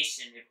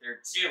imagination if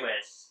they're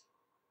Jewish,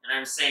 and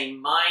I'm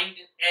saying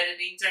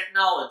mind-editing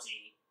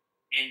technology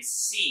and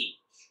siege.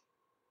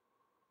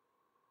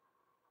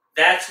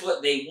 that's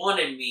what they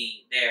wanted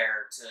me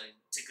there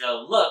to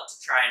go look, to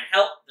try and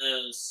help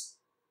those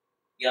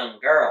young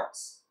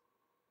girls.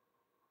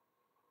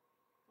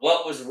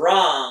 What was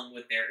wrong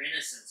with their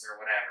innocence or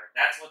whatever.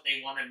 That's what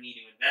they wanted me to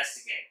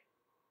investigate.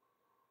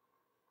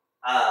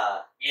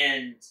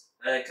 And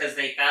because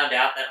they found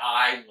out that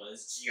I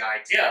was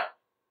G.I. Joe.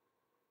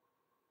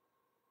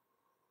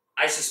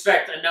 I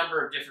suspect a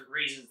number of different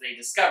reasons they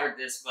discovered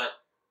this, but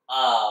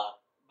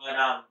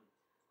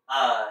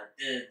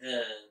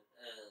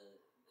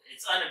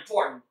it's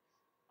unimportant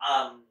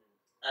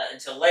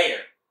until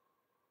later.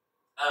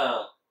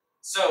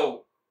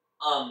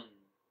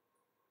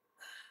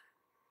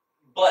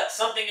 But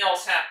something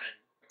else happened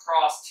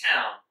across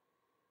town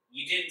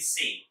you didn't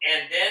see,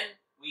 and then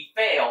we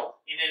failed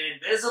in an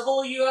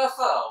invisible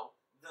UFO.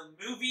 The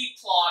movie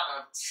plot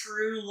of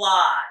True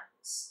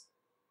Lies.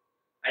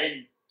 I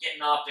didn't get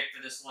an optic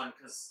for this one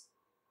because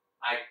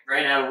I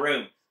ran out of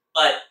room.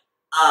 But,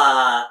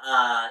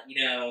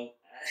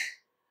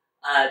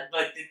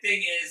 but the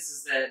thing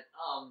is that,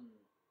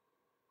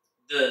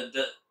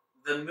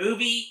 the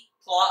movie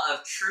plot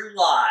of True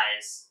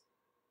Lies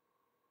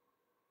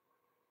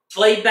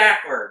played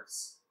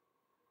backwards.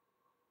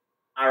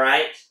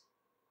 Alright?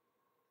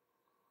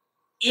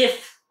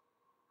 If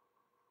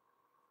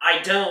I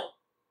don't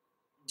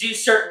do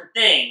certain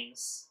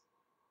things,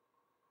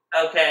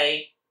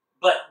 okay,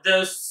 but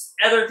those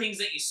other things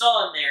that you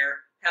saw in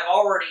there have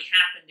already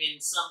happened in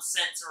some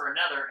sense or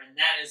another, and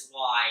that is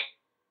why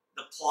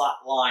the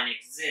plot line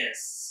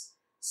exists.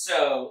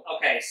 So,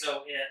 okay,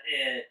 so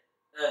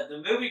the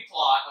movie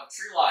plot of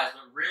True Lies,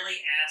 but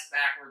really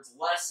ass-backwards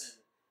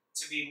lesson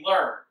to be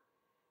learned.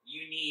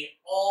 You need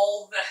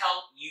all the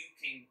help you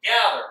can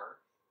gather,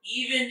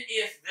 even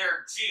if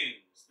they're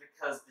Jews,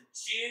 because the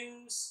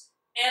Jews'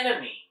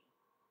 enemy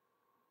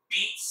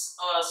beats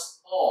us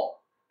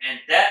all. And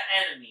that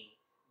enemy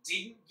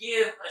didn't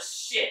give a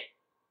shit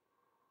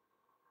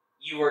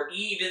you were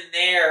even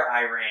there,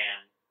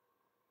 Iran.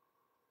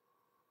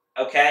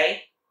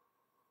 Okay?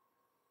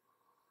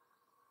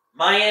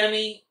 My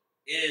enemy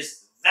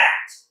is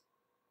that.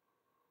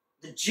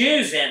 The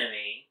Jews'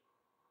 enemy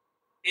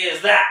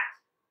is that.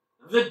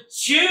 The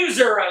Jews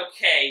are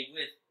okay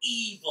with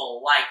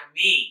evil like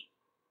me.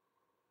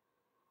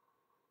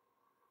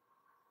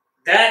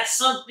 That's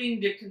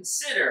something to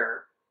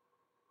consider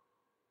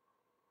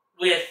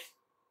with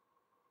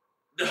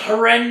the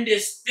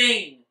horrendous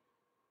thing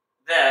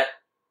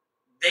that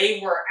they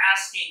were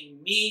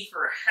asking me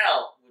for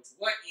help with.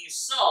 What you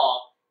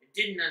saw, it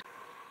didn't...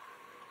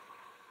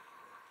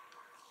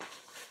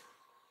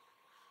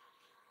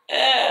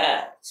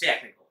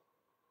 technical.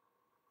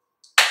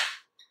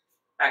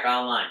 Back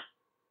online.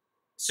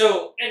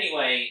 So,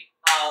 anyway,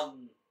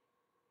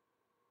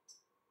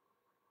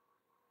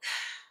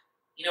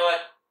 you know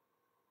what?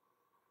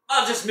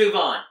 I'll just move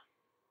on.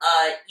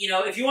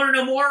 If you want to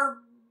know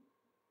more,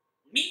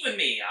 meet with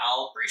me.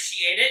 I'll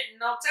appreciate it,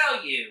 and I'll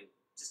tell you.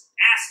 Just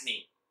ask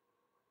me.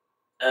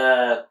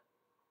 I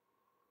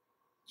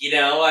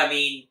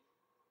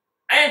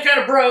am kind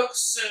of broke,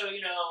 so,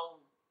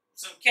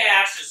 some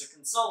cash as a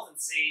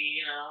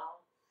consultancy,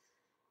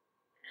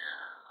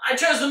 I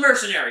chose the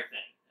mercenary thing.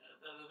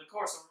 The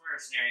course of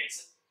mercenary.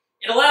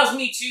 It allows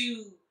me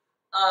to,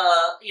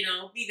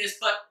 be this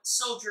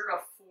soldier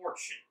of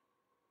fortune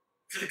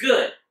for the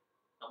good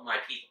of my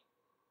people.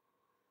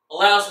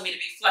 Allows me to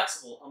be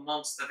flexible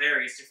amongst the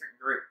various different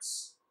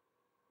groups,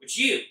 which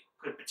you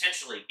could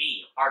potentially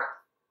be a part of.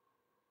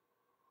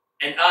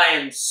 And I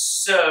am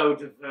so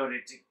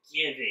devoted to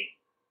giving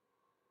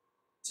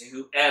to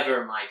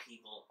whoever my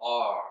people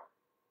are.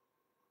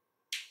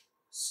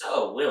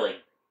 So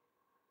willingly.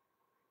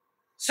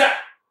 So,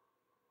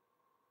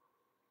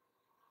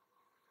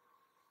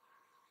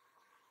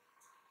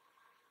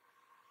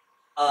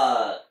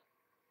 the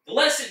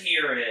lesson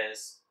here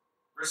is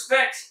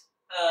respect,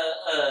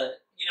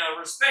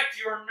 respect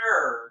your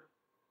nerd,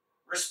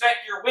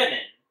 respect your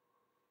women,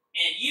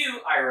 and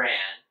you,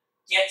 Iran,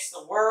 gets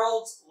the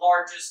world's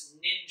largest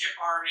ninja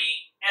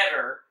army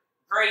ever,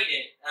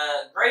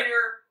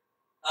 greater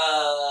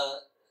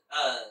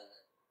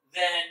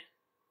than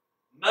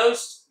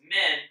most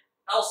men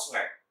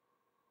elsewhere.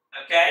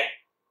 Okay?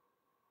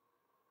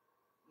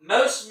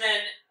 Most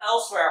men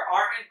elsewhere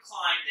aren't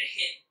inclined to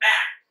hit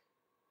back.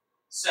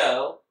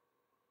 So,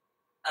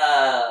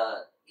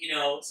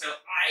 so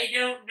I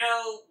don't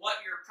know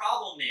what your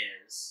problem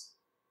is.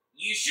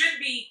 You should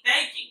be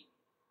thanking me.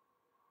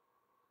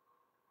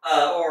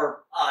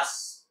 Or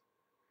us.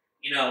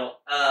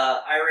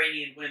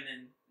 Iranian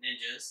women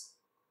ninjas.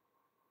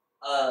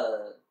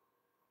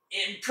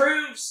 It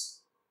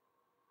improves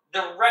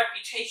the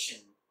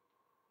reputation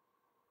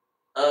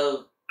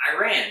of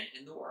Iran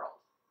in the world.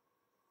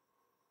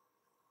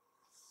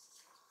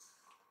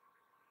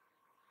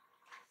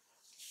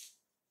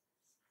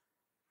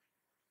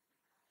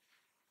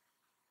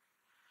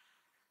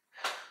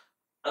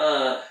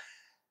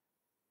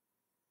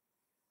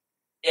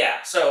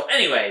 Yeah, so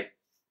anyway,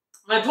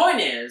 my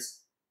point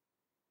is,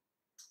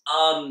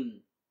 all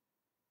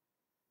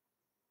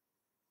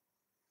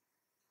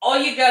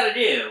you gotta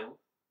do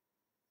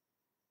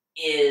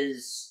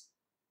is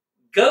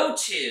go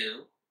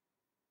to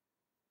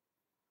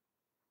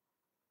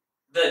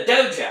the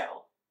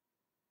dojo,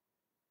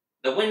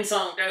 the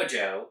Winsong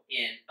Dojo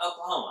in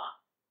Oklahoma,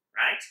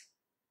 right?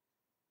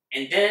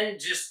 And then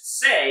just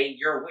say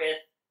you're with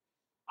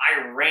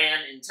Iran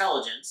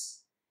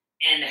intelligence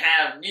and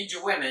have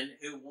ninja women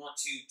who want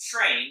to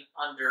train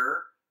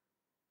under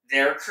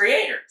their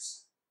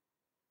creators.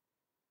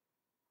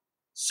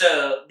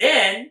 So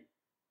then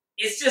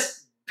it's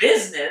just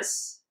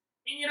business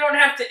and you don't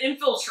have to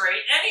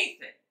infiltrate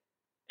anything.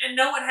 And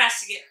no one has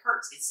to get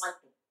hurt. It's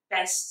like the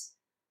best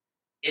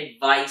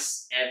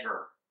advice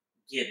ever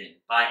given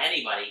by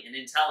anybody in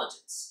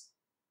intelligence.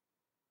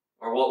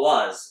 Or what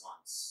was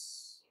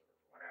once.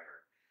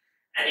 Whatever.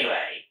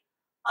 Anyway,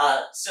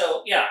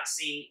 so yeah,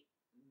 see,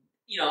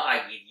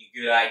 I give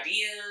you good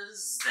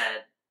ideas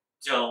that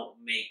don't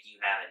make you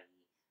have any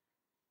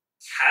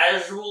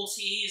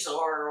casualties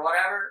or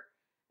whatever.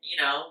 You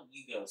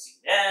go see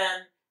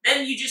them.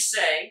 Then you just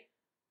say,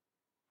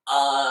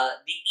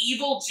 the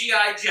evil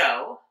G.I.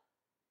 Joe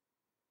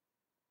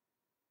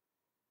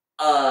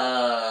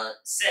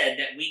said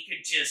that we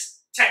could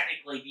just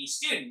technically be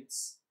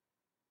students,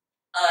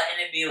 and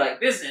it'd be like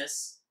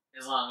business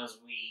as long as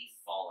we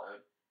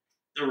followed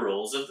the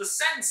rules of the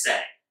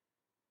sensei,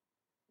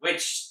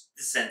 which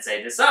the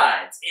sensei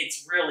decides.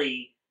 It's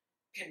really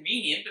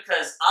convenient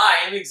because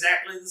I am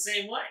exactly the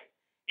same way,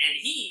 and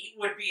he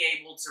would be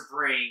able to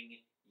bring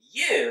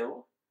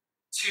you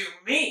to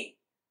me.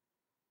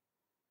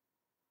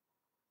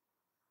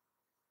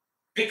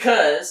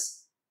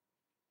 Because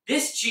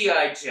this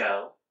G.I.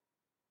 Joe,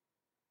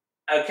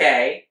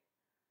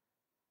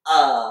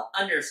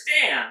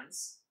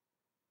 understands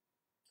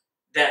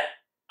that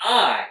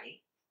I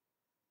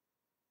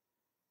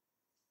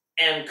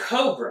am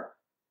Cobra.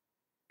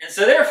 And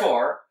so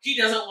therefore, he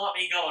doesn't want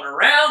me going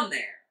around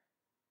there.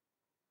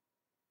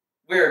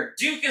 Where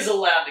Duke is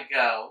allowed to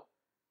go,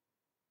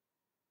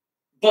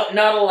 but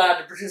not allowed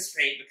to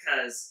participate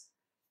because,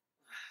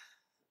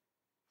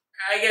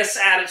 I guess,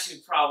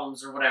 attitude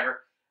problems or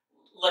whatever.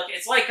 Look,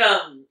 it's like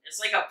a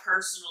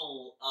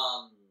personal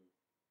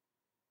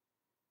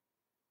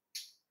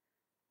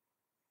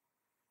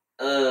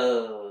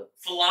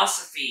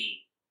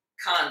philosophy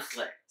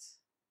conflict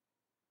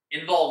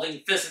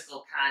involving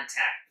physical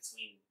contact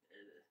between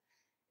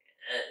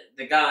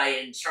the guy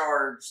in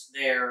charge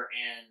there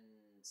and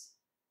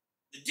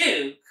the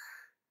Duke,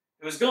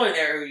 who was going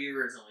there, who you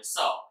originally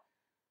saw.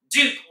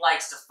 Duke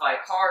likes to fight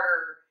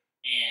harder,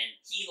 and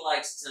he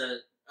likes to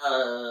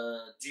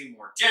do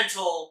more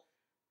gentle,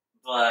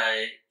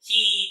 but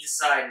he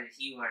decided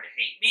he wanted to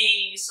hate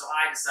me, so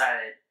I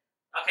decided,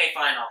 okay,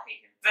 fine, I'll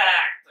hate him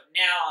back, but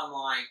now I'm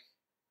like,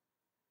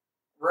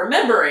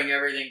 remembering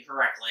everything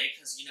correctly,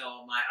 because,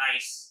 my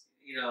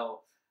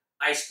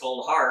ice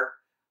cold heart,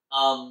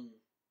 and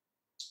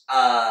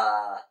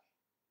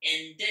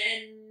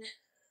then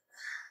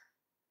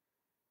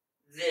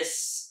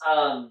this,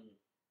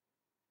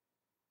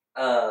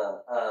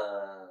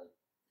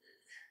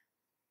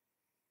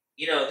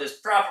 this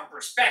proper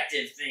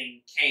perspective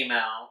thing came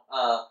out,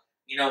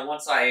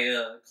 once I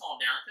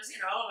calmed down, because,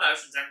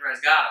 emotions,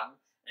 everybody's got them,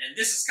 and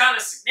this is kind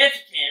of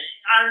significant.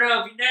 I don't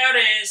know if you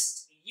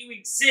noticed, you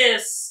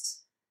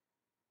exist.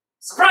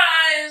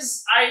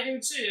 Surprise! I do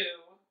too.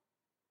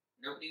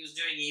 Nobody was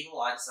doing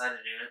evil, I decided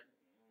to do it.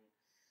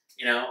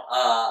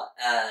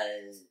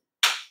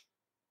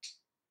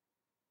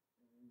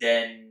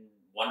 Then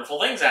wonderful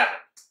things happen.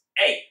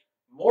 Hey,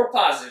 more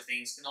positive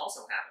things can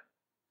also happen.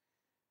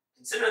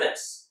 Consider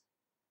this.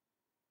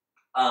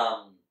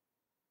 All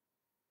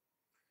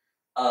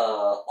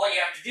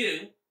you have to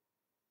do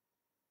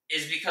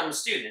is become a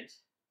student,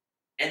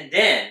 and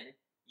then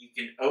you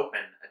can open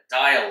a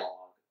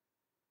dialogue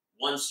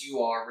once you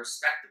are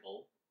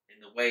respectable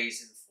in the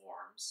ways and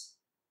forms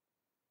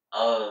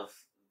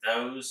of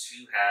those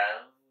who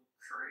have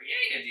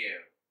created you,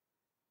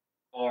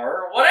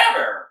 or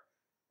whatever,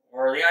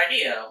 or the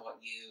idea of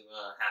what you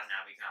have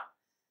now become,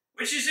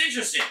 which is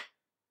interesting.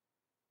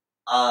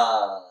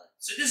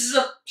 So this is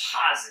a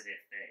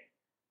positive thing,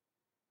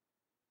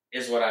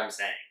 is what I'm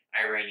saying,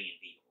 Iranian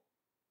people.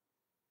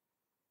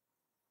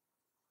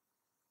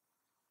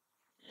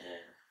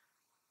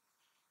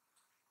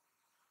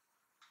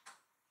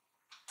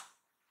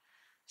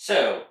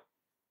 So,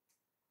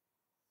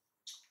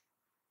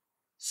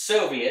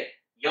 Soviet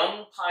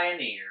young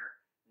pioneer,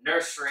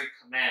 nursery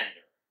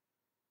commander.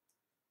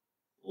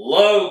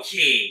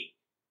 Low-key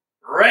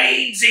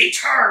reigns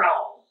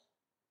eternal.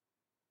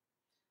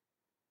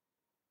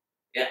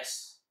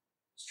 Yes,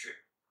 it's true.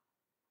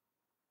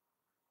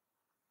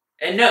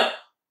 And no,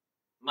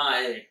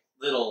 my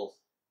little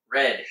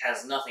red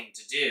has nothing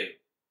to do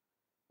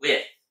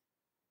with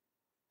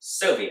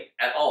Soviet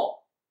at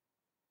all.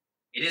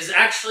 It is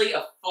actually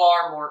a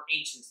far more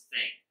ancient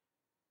thing.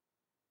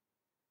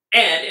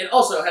 And it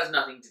also has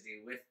nothing to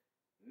do with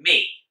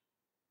me.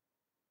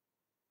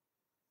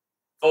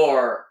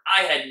 For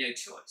I had no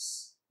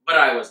choice, but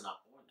I was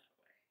not born that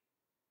way.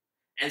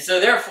 And so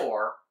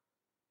therefore,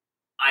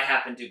 I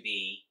happen to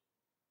be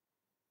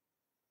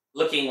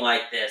looking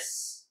like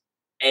this,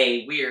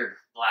 a weird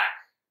black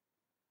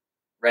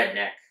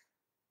redneck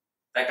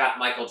that got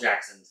Michael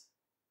Jackson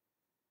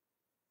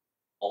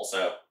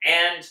also.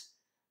 And,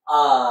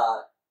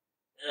 but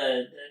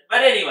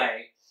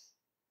anyway,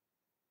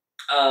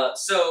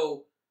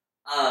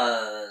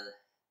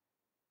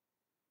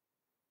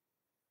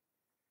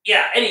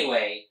 yeah,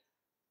 anyway,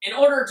 in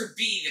order to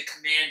be the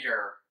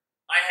commander,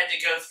 I had to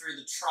go through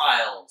the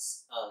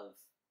trials of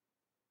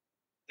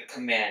the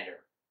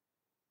commander.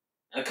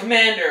 And the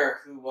commander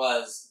who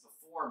was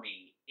before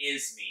me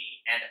is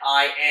me, and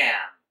I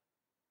am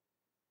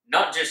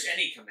not just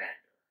any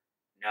commander.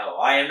 No,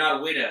 I am not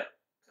a widow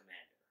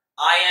commander.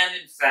 I am,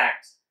 in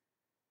fact,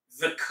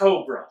 the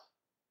Cobra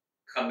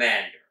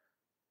commander.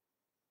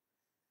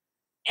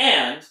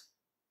 And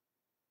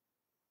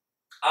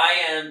I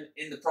am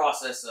in the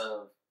process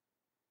of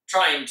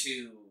trying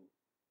to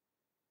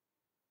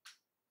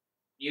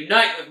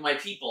unite with my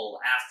people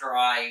after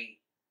I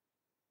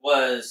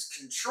was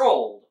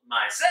controlled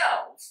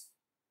myself,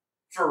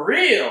 for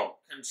real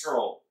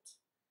controlled,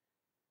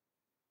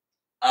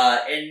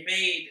 and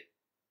made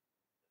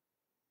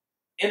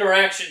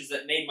interactions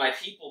that made my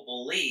people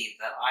believe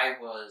that I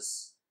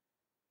was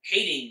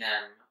hating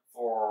them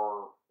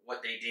for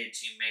what they did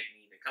to make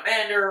me the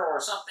commander or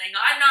something.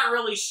 I'm not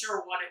really sure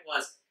what it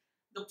was.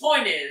 The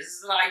point is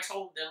that I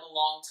told them a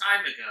long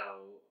time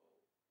ago,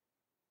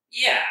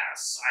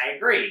 yes, I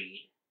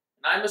agreed,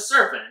 and I'm a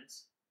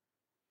serpent,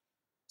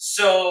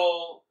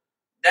 so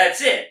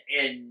that's it.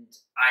 And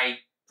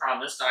I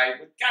promised I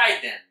would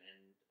guide them,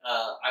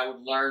 and I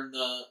would learn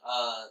the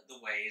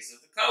ways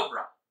of the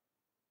Cobra.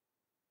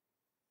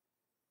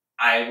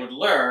 I would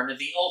learn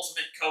the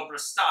ultimate Cobra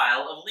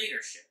style of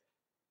leadership.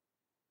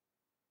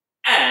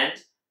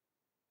 And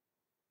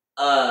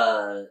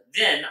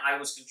then I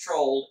was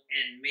controlled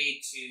and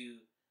made to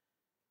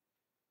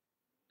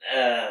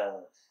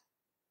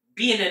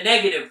be in a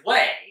negative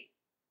way,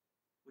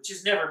 which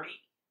is never me.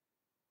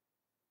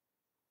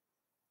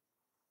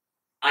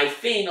 I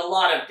feign a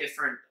lot of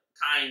different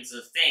kinds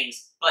of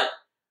things, but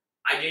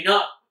I do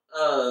not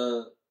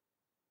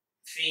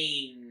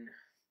feign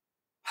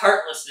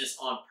heartlessness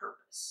on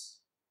purpose.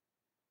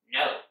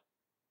 No.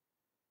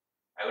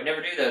 I would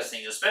never do those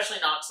things, especially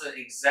not to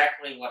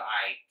exactly what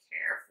I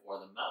care for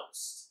the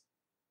most.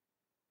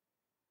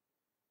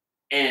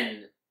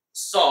 And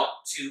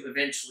sought to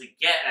eventually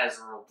get as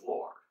a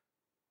reward.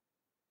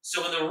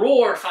 So when the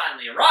reward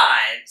finally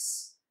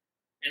arrives,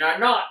 and I'm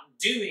not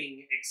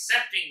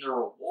accepting the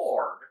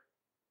reward,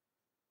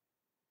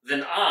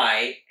 then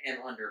I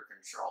am under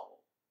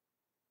control.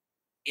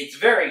 It's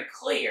very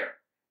clear,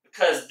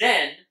 because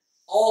then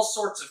all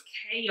sorts of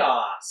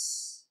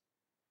chaos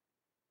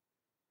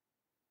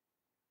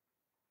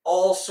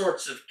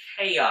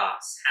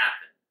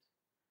happened.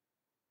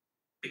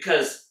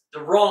 Because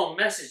the wrong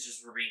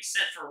messages were being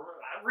sent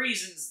for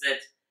reasons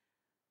that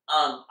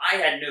I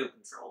had no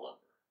control over.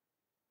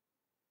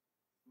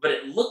 But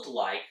it looked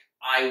like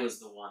I was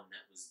the one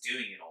that was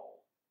doing it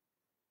all.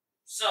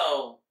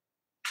 So,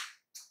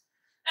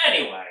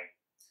 anyway,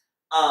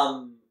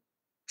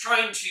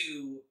 trying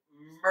to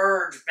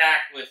merge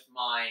back with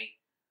my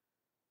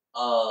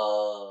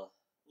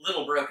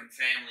little broken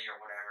family or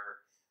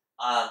whatever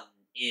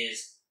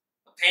is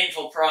a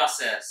painful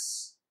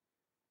process,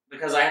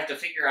 because I have to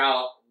figure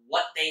out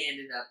what they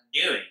ended up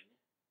doing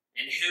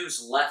and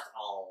who's left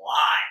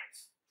alive.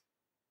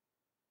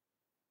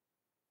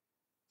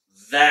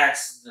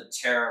 That's the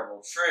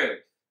terrible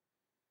truth.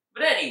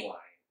 But anyway,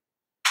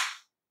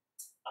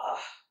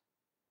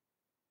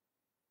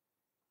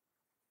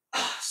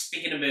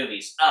 speaking of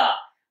movies,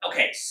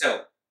 okay,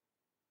 so,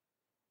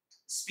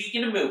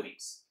 speaking of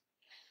movies,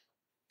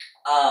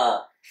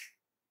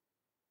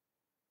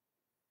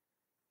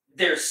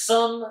 there's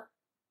some,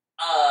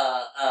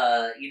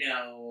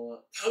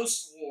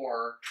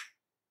 post-war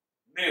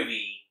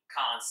movie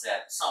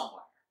concept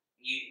somewhere.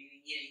 You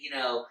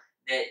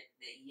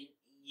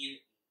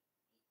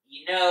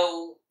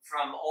know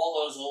from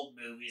all those old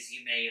movies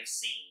you may have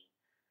seen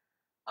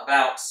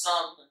about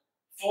some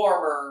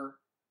former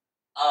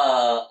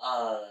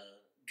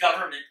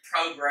government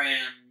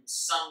program,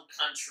 some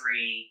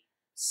country,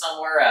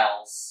 somewhere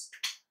else,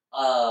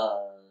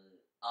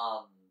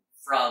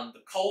 from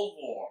the Cold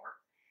War,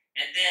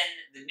 and then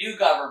the new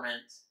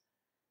government,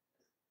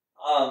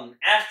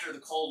 after the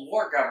Cold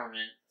War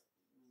government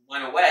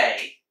went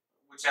away,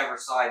 whichever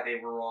side they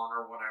were on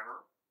or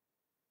whatever,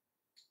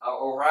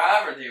 or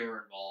however they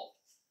were involved,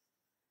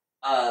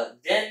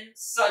 then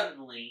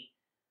suddenly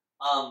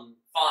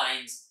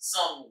finds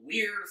some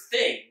weird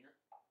thing,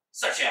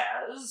 such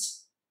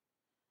as,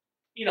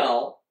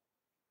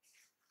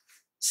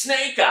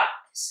 snake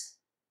eyes,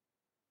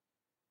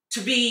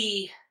 to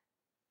be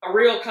a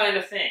real kind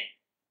of thing.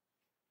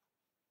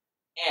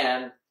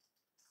 And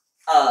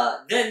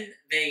then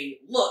they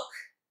look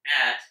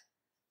at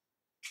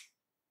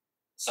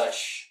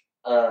such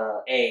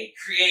a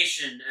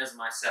creation as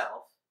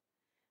myself,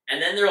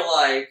 and then they're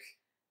like,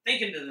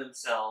 thinking to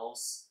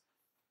themselves,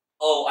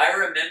 oh, I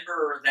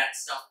remember that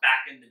stuff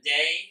back in the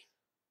day.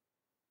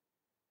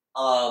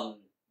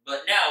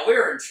 but now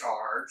we're in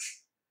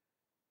charge,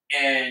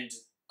 and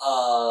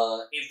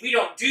if we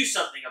don't do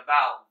something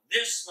about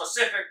this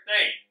specific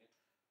thing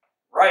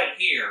right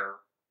here,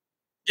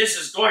 this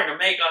is going to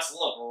make us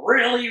look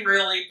really,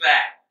 really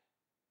bad.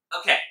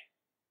 Okay,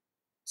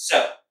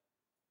 so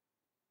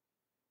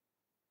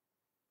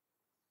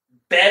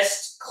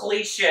best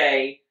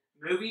cliche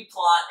movie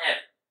plot ever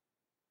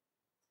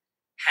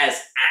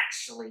has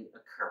actually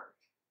occurred.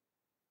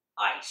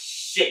 I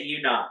shit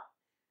you not.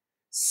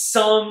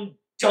 Some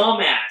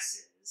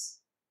dumbasses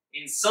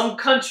in some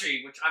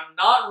country, which I'm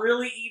not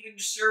really even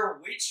sure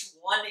which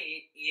one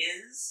it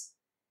is,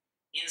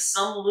 in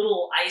some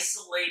little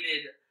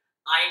isolated,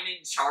 I'm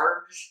in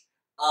charge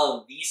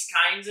of these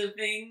kinds of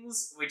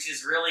things, which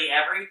is really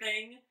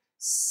everything,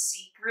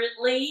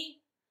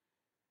 secretly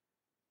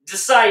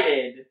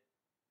decided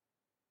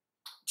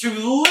to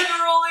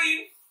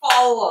literally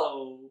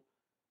follow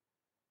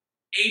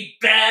a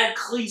bad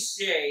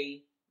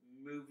cliche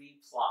movie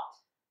plot,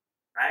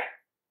 right?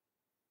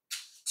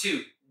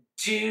 To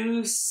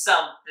do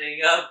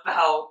something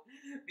about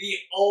the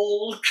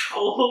old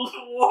Cold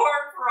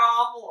War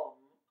problem.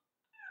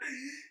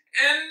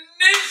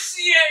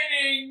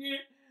 Initiating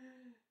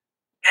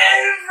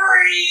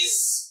every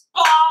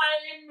spy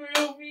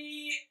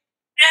movie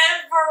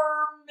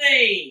ever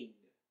made.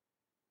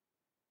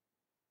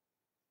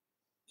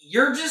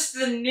 You're just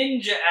the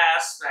ninja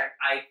aspect,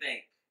 I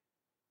think.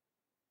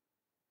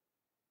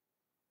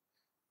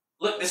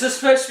 Look, this is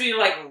supposed to be,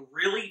 like,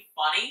 really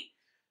funny,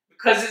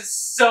 because it's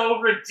so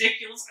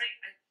ridiculous.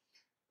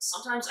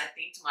 Sometimes I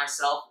think to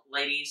myself,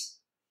 ladies,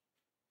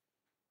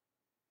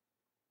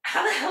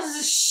 how the hell does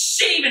this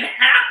shit even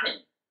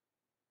happen?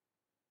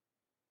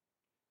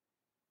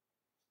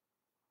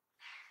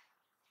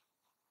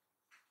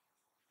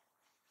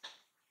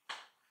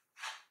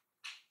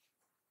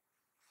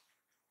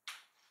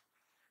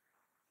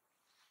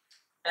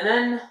 And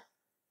then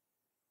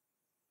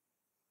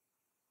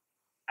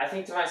I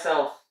think to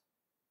myself,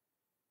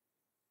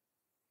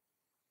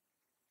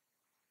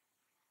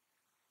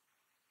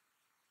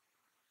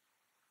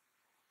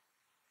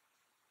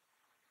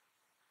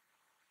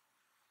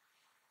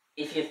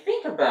 if you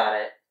think about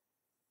it,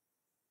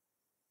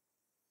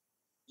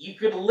 you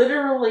could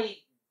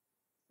literally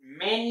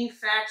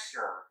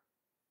manufacture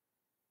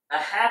a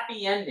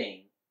happy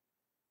ending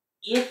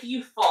if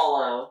you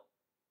follow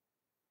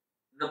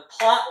the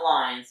plot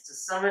lines to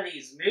some of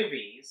these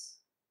movies.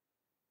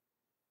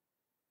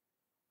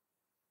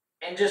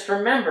 And just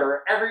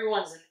remember,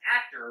 everyone's an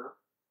actor,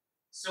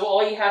 so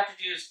all you have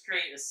to do is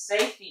create a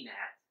safety net,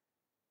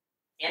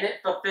 and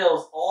it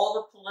fulfills all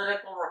the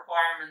political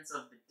requirements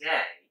of the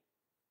day.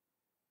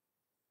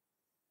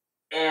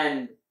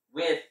 And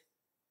with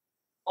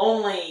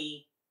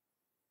only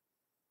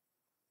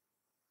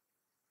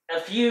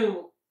a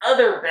few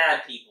other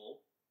bad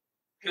people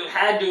who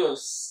had to have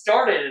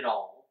started it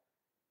all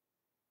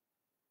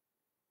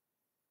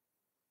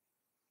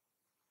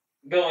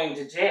going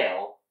to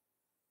jail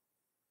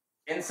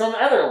in some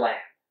other land.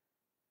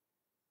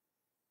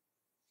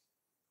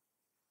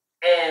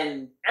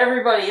 And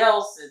everybody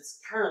else that's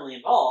currently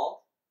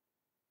involved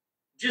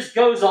just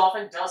goes off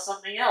and does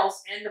something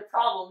else, and the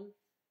problem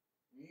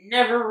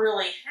never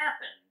really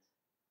happened.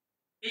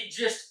 It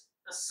just,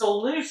 a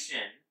solution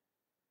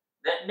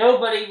that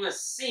nobody was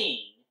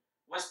seeing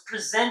was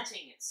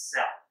presenting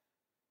itself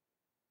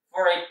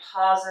for a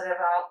positive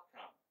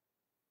outcome.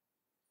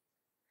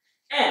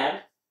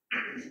 And,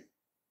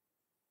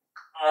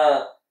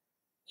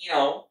 you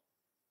know,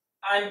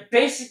 I'm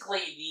basically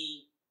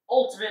the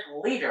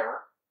ultimate leader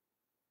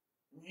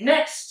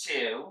next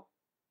to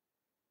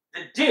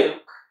the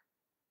Duke,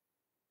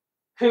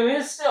 who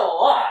is still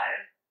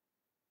alive,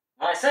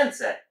 my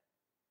sensei.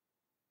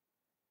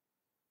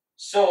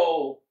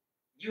 So,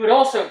 you would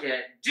also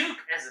get Duke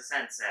as a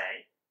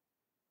sensei,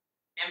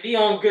 and be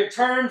on good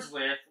terms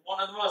with one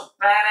of the most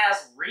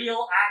badass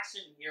real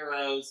action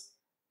heroes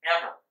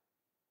ever.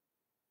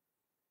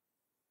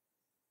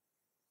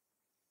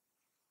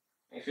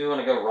 If you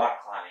want to go rock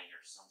climbing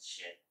or some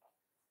shit.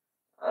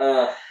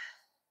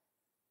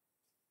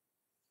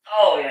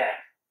 Oh yeah.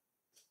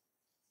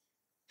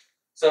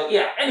 So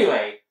yeah,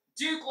 anyway,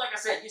 Duke, like I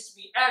said, used to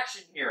be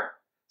action hero.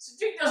 So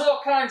Duke does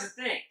all kinds of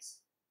things,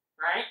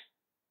 right?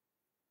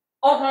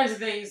 All kinds of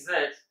things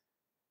that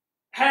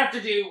have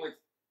to do with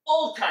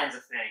all kinds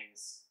of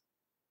things.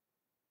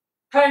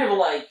 Kind of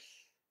like,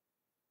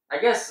 I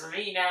guess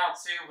me now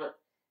too, but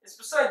it's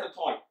beside the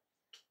point.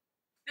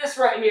 This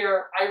right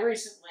here, I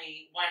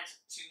recently went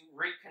to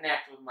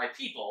reconnect with my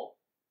people,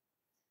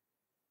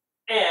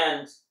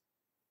 and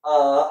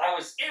I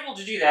was able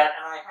to do that,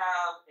 and I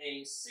have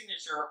a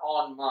signature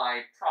on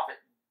my Prophet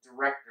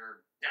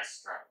Director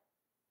Destrova.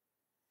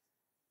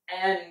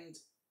 And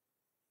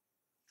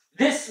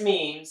this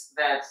means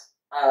that,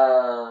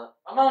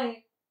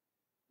 among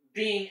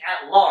being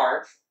at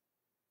large,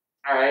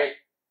 alright,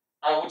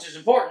 which is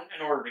important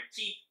in order to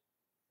keep,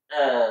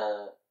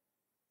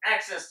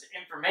 access to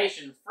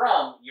information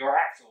from your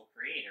actual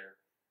creator,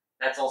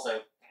 that's also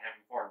kind of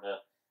important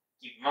to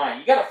keep in mind.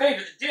 You gotta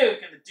favor the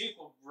Duke, and the Duke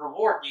will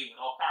reward you with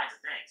all kinds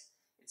of things.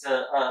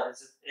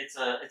 it's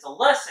a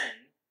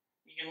lesson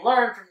you can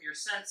learn from your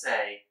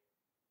sensei.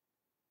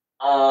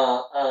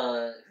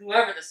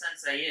 Whoever the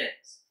sensei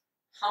is,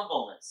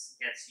 humbleness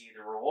gets you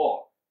the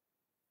reward.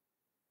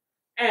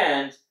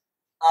 And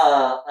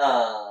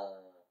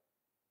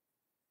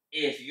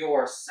if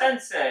your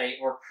sensei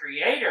or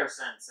creator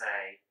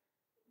sensei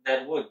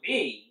that would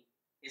be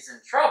is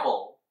in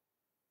trouble,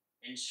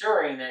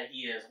 ensuring that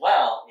he is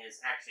well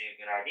is actually a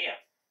good idea.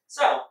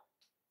 So,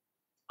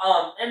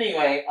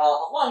 anyway,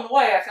 along the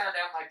way I found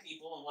out my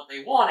people and what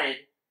they wanted,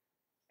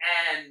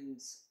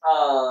 and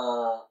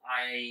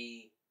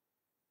I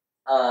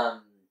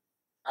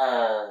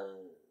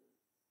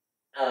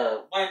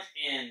went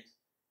and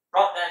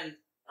brought them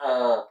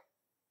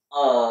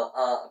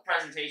a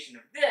presentation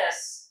of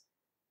this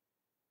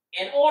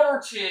in order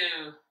to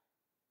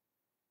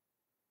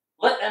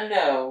let them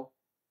know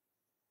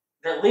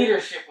that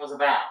leadership was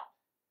about,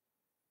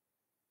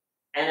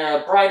 and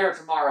a brighter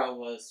tomorrow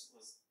was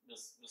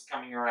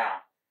coming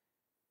around.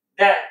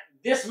 That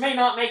this may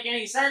not make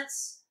any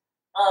sense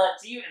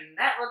to you in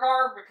that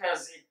regard,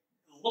 because it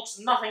looks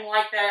nothing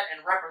like that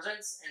and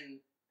represents and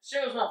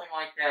shows nothing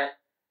like that,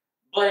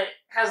 but it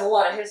has a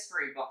lot of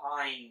history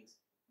behind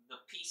the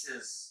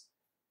pieces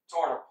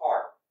torn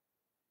apart.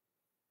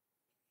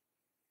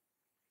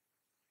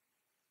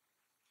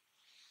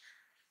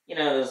 You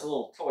know, those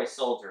little toy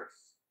soldiers,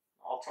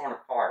 all torn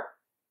apart.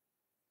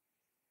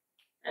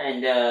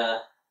 And, yeah.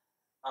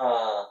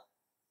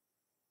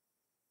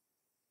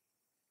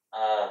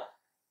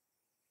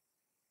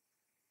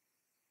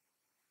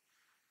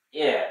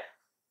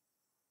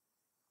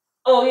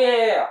 Oh,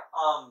 yeah.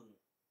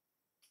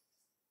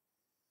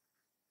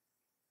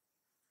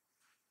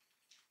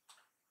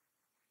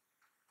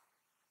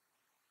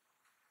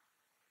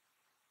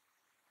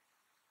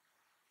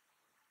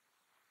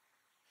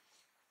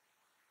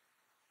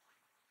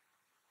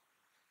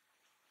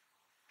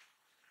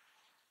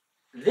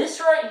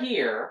 This right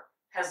here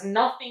has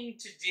nothing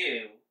to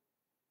do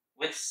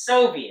with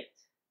Soviet.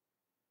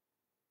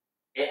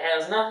 It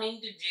has nothing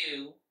to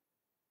do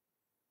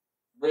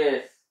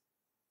with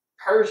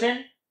Persian.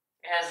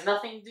 It has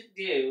nothing to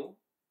do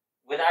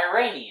with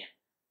Iranian.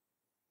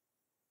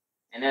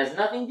 And has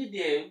nothing to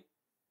do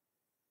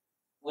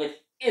with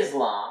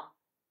Islam.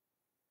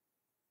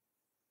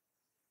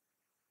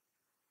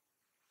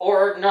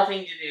 Or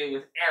nothing to do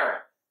with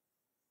Arab.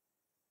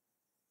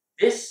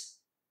 This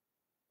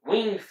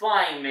winged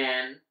flying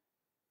man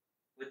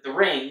with the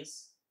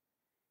rings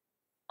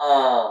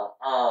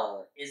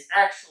is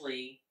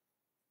actually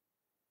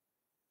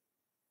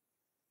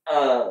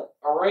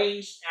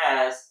arranged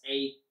as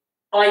a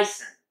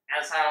bison,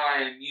 as how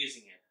I am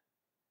using it.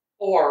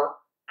 Or,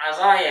 as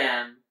I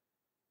am,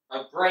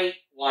 a great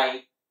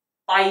white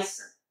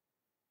bison.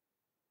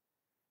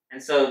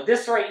 And so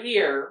this right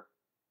here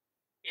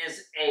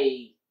is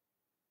a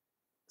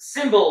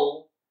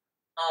symbol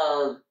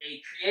of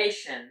a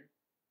creation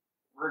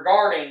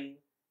regarding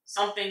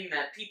something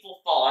that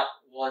people thought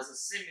was a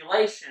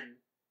simulation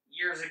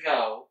years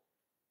ago,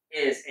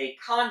 is a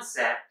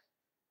concept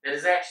that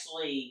is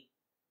actually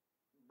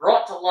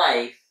brought to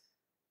life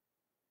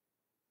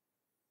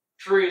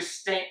through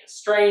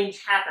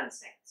strange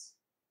happenstance.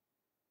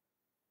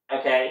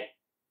 Okay?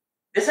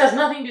 This has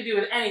nothing to do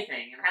with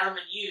anything and hasn't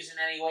been used in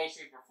any way,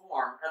 shape, or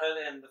form, other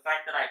than the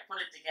fact that I put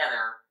it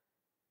together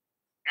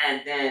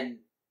and then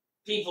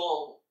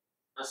people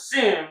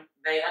assumed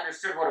they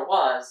understood what it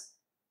was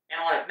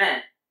and what it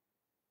meant,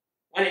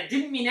 when it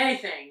didn't mean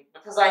anything,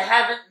 because I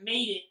haven't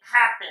made it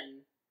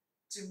happen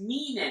to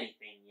mean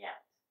anything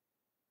yet.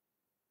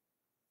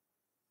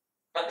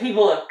 But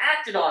people have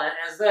acted on it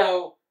as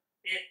though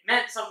it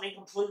meant something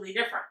completely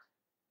different.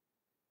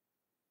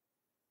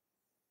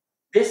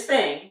 This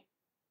thing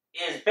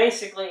is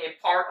basically a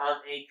part of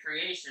a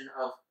creation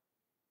of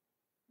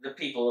the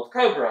people of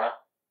Cobra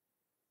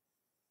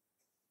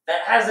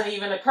that hasn't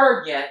even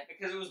occurred yet,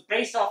 because it was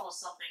based off of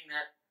something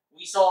that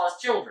we saw as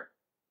children.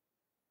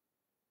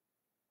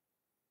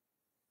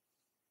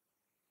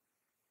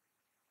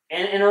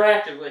 And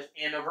interacted with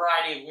in a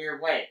variety of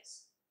weird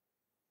ways.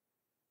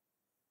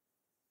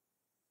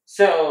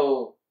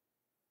 So,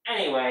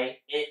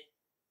 anyway,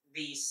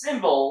 the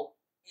symbol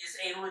is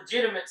a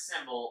legitimate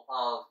symbol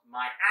of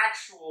my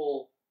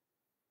actual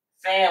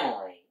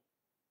family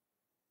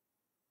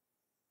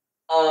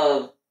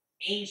of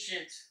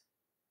ancient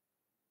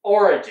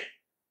origin,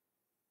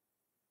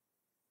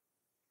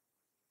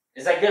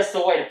 is I guess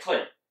the way to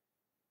put it.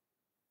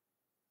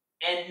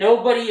 And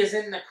nobody is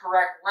in the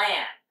correct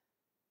land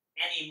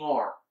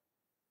anymore.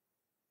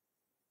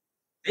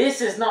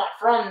 This is not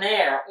from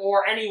there,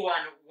 or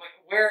anyone,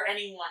 where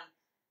anyone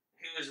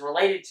who is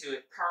related to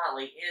it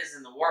currently is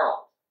in the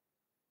world,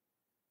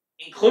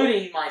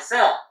 including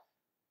myself.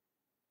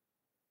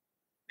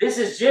 This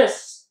is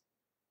just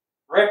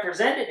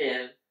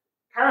representative,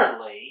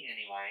 currently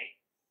anyway,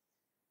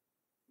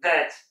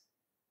 that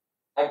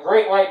a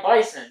great white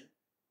bison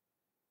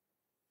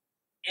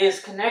is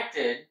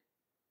connected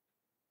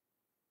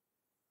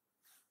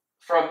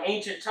from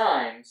ancient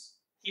times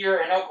here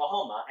in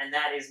Oklahoma, and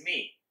that is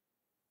me.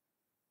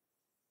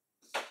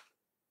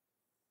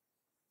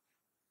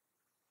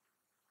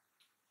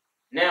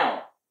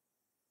 Now,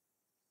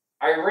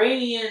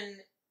 Iranian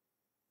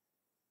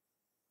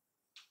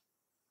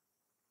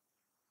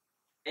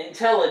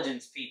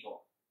intelligence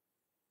people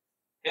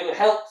who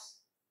helped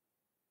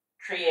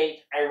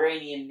create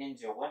Iranian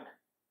ninja women.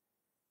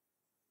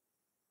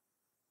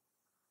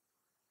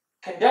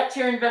 Conduct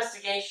your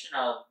investigation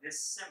of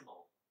this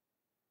symbol.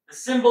 The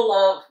symbol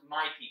of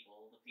my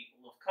people, the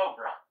people of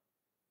Cobra.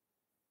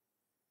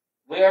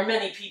 We are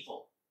many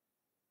people.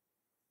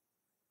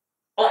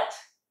 But,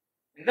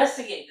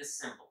 investigate this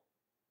symbol.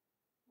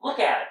 Look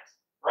at it,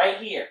 right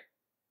here.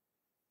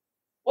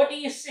 What do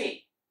you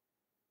see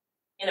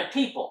in a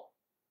people?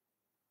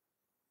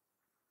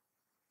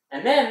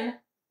 And then,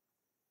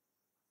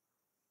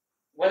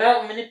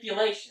 without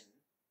manipulation,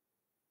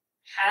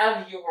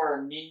 have your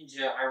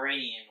ninja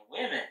Iranian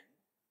women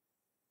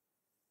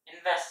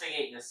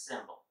investigate this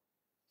symbol.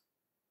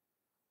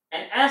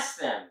 And ask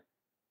them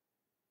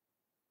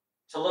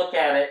to look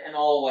at it in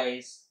all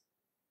ways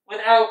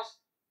without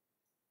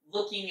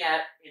looking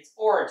at its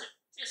origin,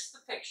 just the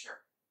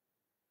picture.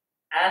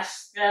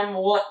 Ask them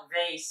what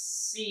they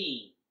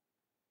see.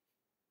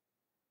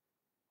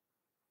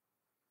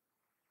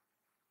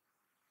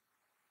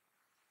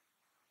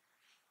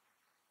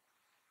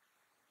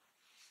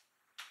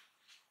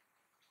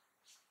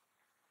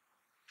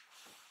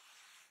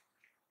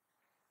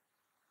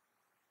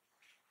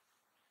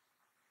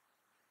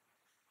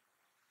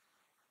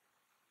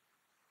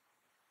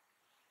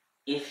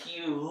 If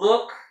you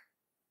look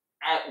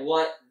at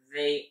what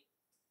they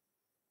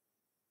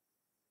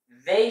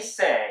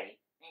say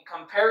and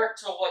compare it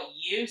to what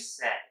you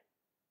say,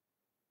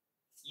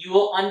 you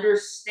will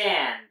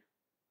understand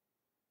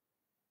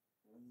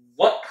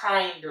what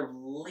kind of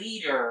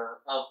leader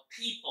of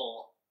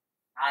people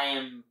I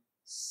am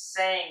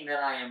saying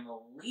that I am a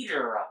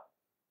leader of.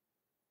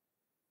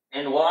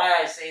 And why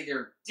I say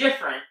they're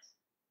different,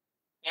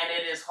 and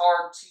it is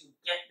hard to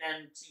get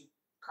them to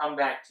come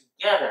back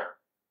together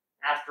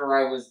after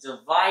I was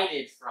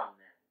divided from them,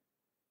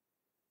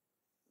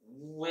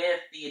 with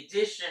the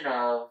addition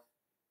of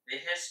the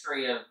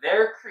history of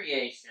their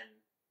creation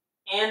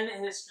and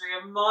the history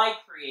of my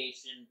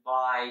creation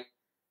by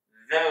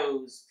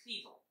those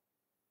people.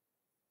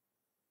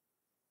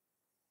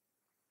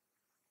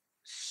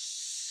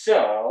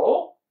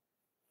 So,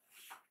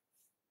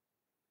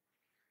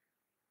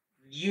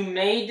 you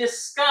may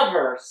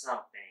discover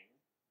something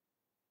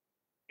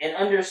and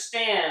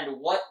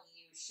understand what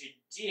you should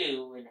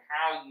do and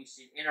how you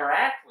should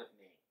interact with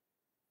me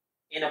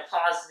in a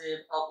positive,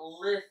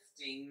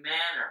 uplifting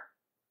manner.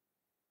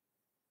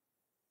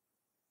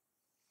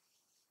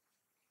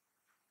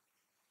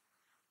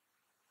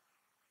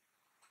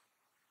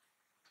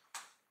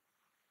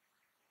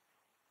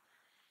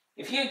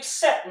 If you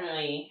accept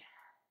me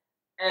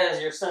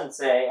as your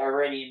sensei,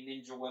 Iranian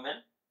ninja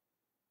women,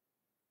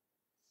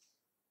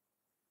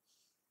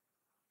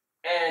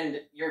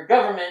 and your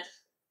government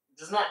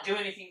does not do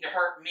anything to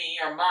hurt me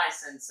or my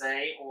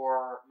sensei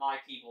or my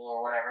people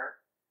or whatever,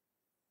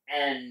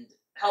 and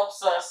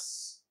helps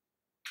us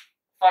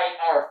fight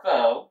our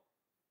foe,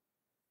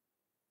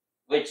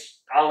 which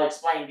I'll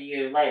explain to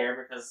you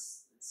later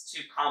because it's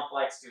too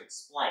complex to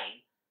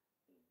explain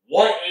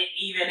what it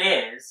even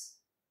is,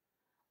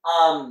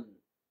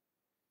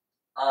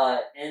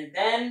 and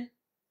then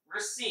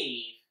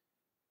receive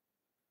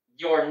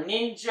your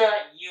ninja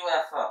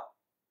UFO.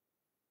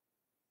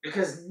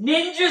 Because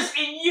ninjas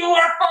in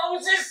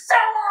UFOs is so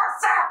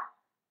awesome!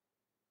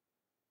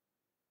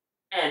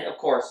 And, of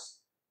course,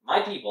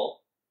 my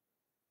people,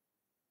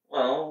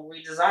 well,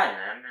 we design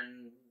them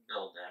and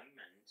build them, and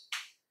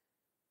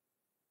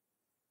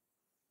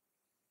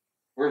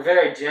we're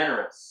very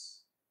generous.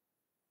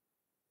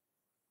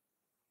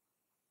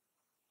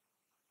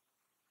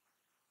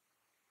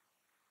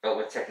 But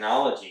with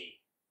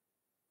technology,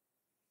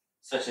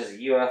 such as a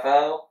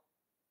UFO,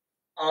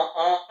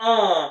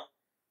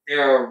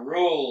 there are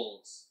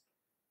rules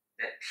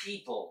that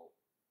people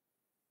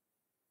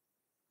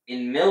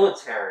in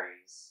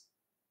militaries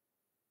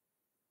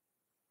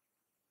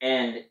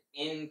and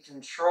in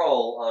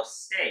control of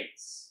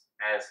states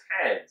as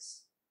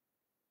heads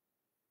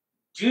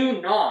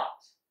do not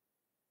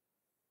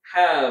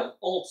have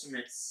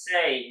ultimate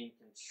say in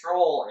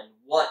control in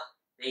what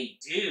they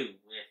do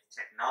with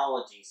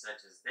technology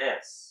such as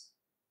this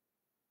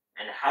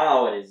and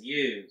how it is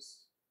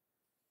used.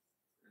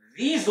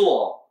 These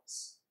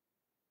laws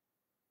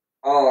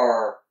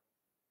are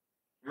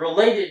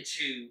related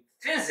to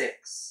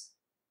physics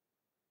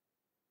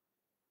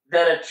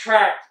that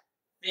attract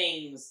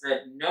things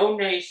that no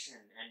nation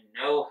and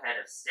no head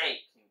of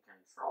state can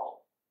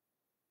control.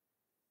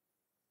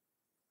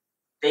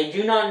 They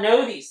do not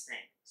know these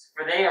things,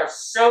 for they are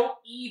so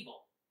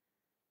evil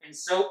and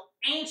so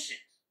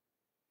ancient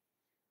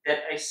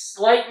that a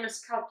slight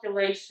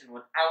miscalculation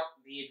without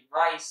the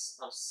advice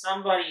of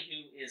somebody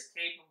who is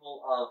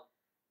capable of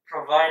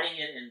providing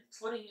it and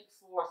putting it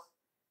forth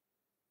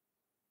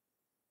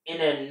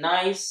in a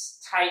nice,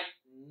 tight,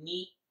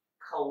 neat,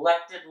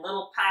 collected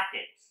little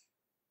package,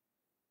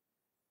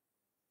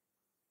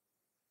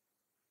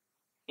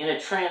 in a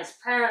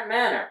transparent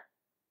manner,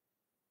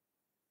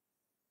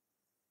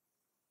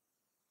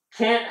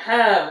 can't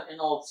have an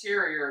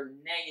ulterior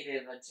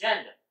negative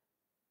agenda.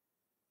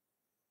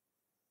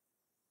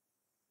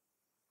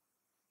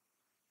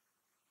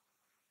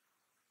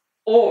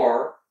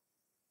 Or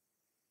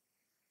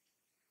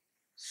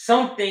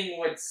something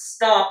would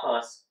stop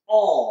us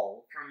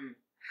all from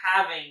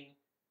having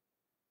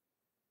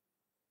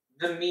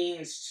the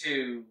means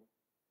to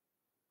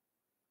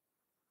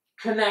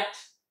connect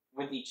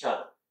with each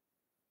other.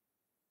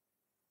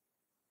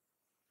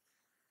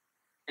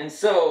 And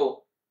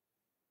so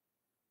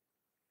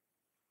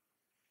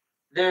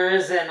there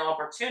is an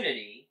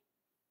opportunity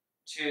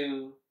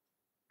to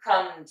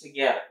come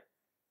together.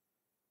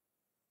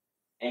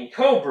 And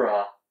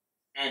Cobra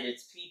and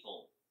its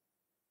people,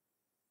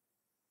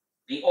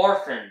 the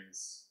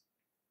orphans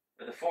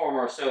of the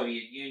former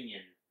Soviet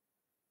Union,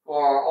 who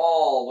are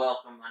all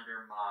welcome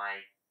under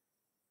my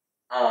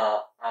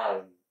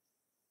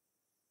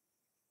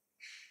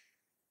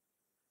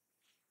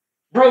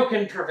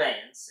broken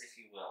purveyance, if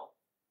you will.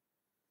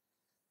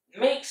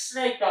 Make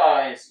Snake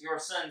Eyes your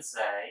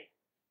sensei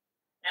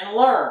and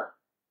learn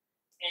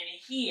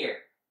and hear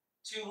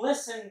to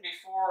listen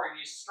before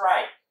you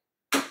strike.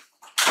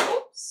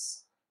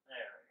 Oops.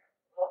 There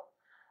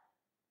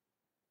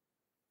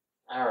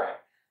we go. Alright.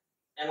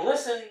 And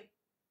listen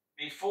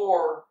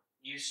before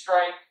you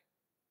strike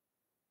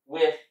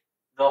with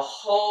the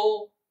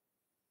whole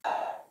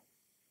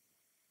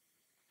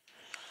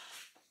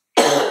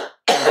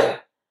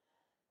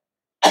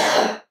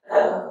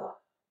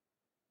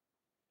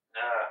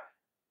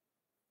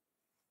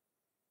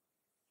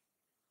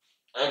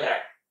okay.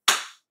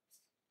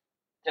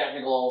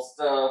 Technical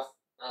stuff.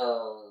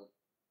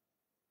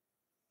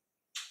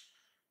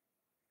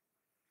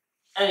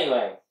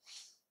 Anyway.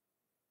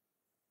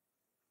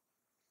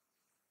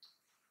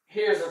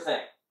 Here's the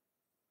thing.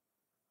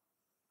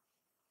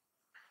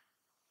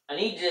 I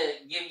need to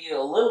give you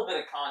a little bit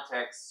of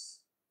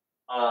context,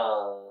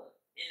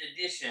 in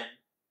addition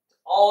to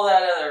all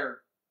that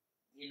other,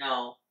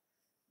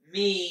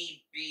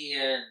 me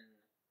being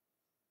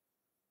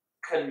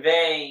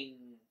conveying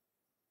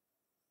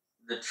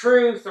the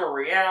truth or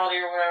reality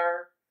or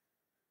whatever,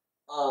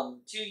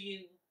 to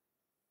you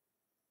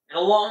in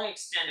a long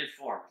extended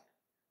format.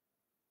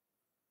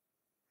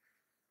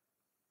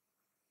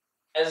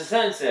 As a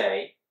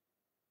sensei,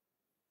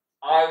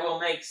 I will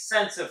make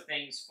sense of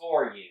things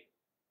for you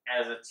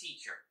as a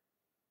teacher.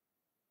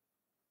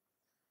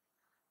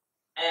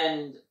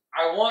 And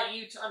I want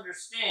you to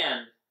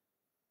understand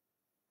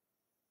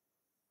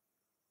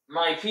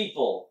my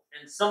people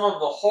and some of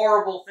the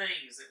horrible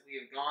things that we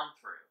have gone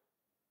through.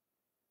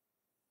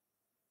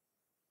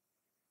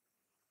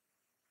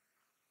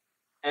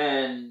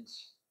 And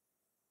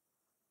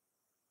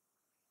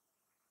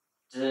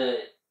to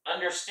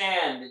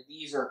understand that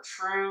these are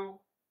true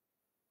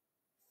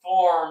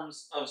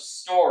forms of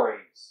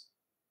stories.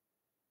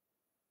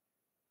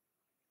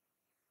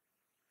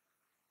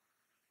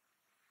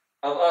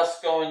 Of us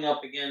going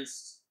up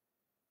against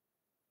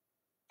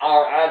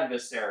our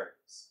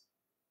adversaries.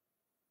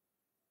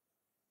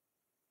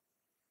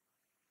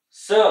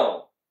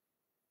 So,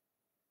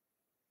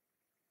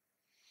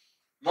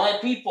 my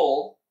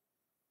people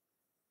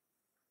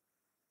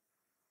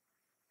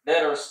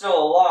that are still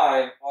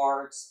alive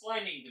are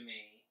explaining to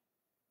me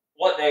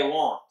what they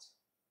want.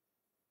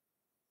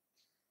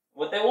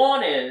 What they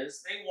want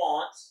is, they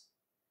want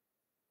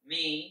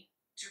me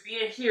to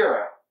be a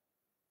hero,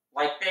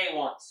 like they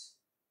want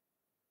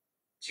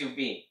to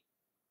be.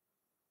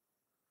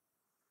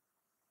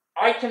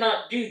 I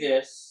cannot do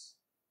this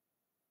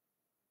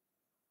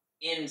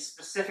in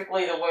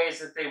specifically the ways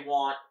that they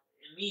want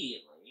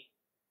immediately,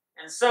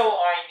 and so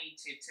I need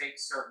to take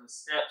certain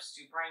steps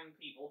to bring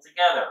people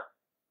together,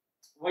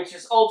 which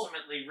is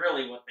ultimately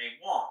really what they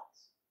want,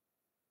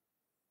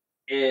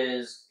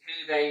 is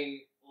who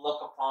they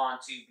look upon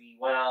to be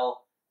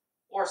well,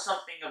 or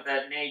something of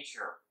that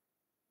nature,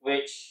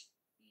 which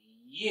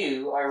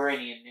you,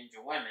 Iranian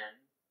ninja women,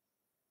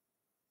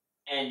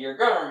 and your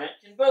government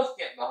can both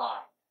get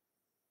behind.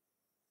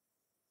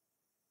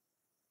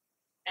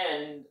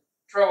 And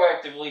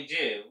proactively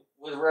do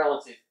with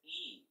relative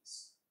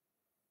ease.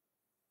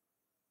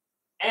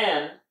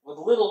 And with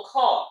little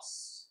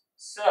cost.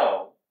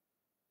 So,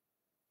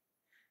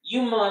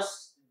 you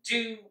must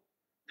do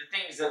the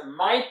things that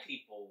my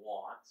people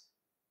want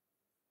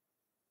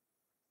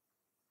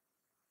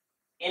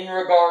in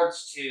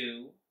regards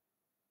to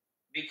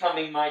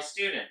becoming my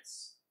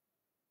students,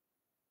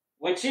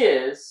 which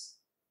is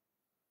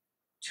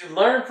to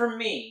learn from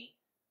me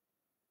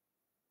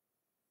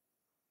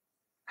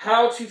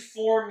how to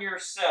form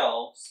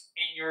yourselves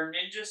in your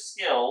ninja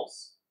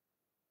skills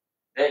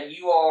that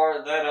you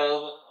are that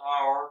of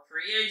our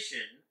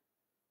creation,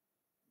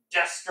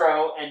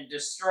 Destro and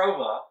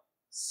Destrova,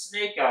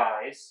 Snake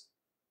Eyes,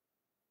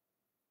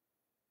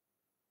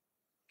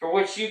 for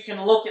which you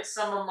can look at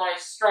some of my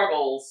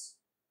struggles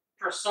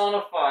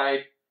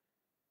personified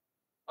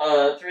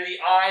through the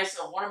eyes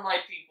of one of my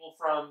people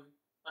from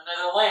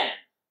another land.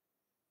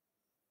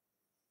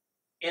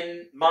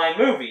 In my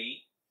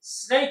movie,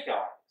 Snake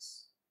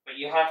Eyes. But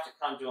you have to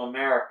come to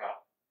America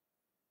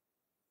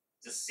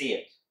to see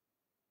it.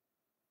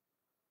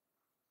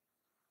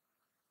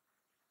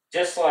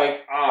 Just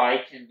like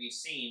I can be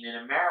seen in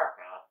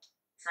America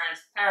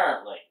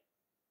transparently.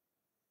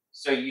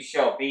 So you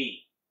shall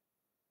be.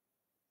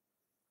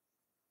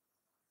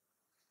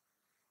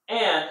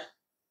 And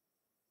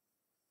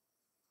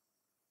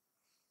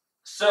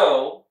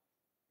so,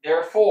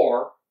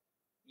 therefore,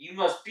 you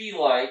must be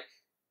like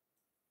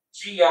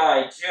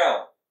G.I.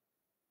 Joe.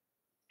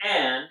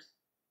 And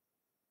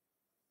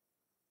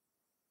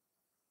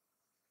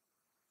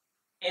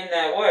in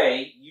that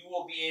way, you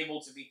will be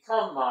able to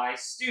become my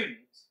student,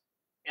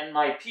 and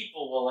my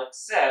people will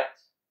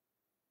accept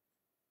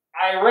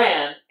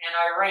Iran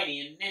and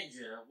Iranian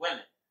ninja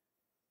women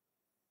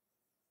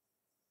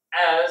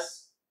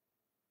as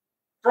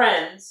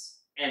friends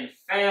and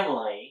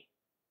family,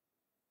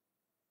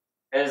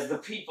 as the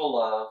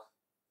people of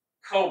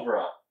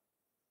Cobra.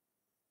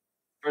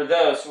 For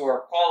those who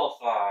are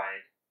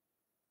qualified,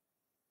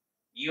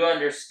 you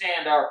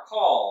understand our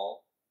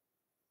call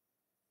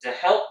to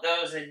help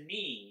those in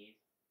need,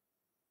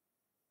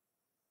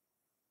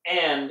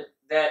 and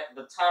that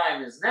the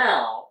time is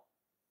now.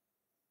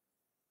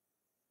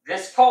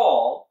 This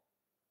call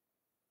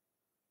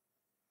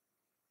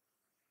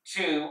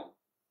to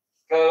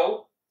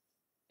go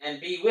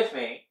and be with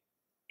me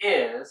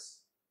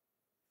is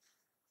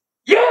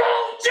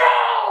You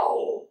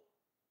Joe!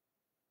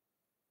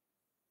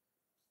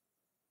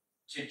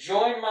 To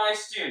join my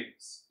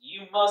students,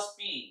 you must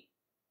be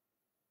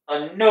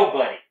a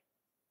nobody,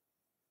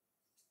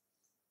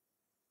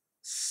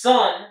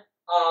 son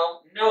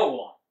of no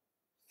one,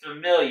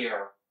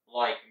 familiar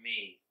like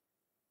me.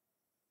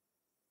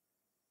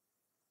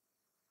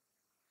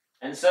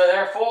 And so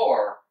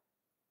therefore,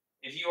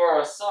 if you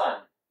are a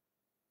son,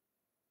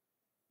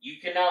 you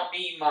cannot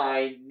be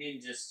my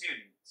ninja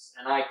students,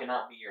 and I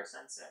cannot be your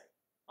sensei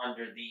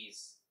under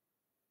these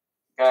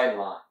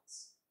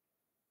guidelines.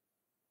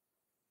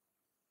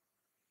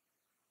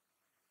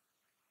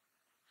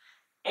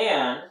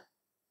 And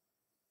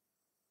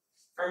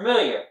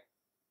familiar,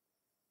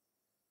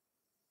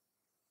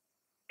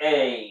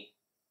 a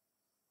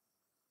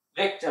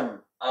victim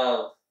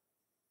of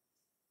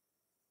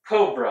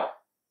Cobra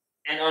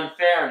and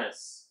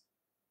unfairness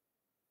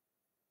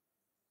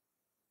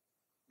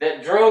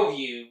that drove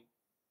you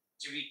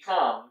to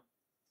become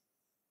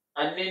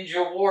a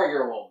ninja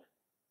warrior woman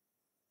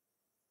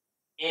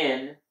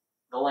in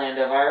the land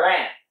of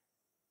Iran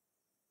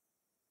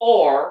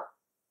or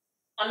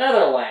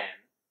another land.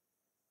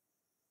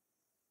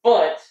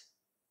 But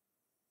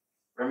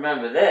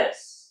remember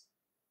this: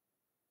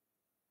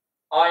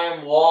 I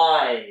am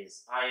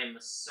wise. I am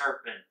a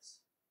serpent.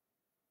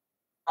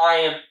 I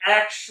am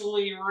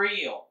actually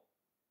real.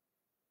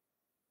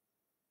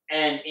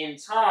 And in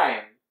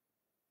time,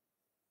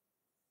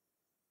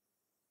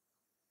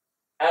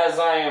 as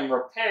I am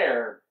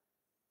repaired,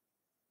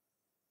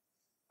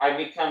 I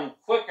become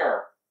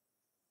quicker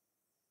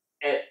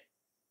at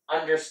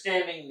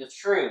understanding the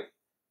truth.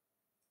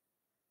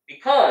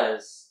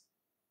 Because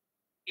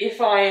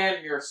if I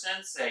am your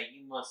sensei,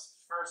 you must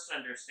first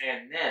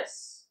understand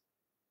this.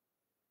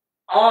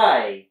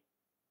 I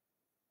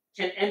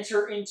can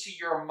enter into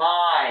your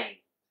mind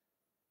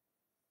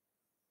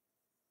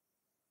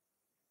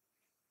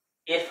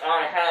if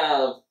I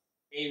have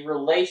a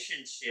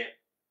relationship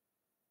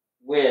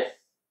with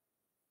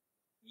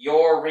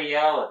your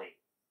reality.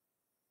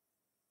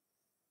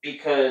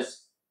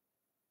 Because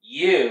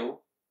you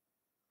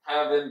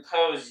have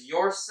imposed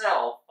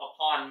yourself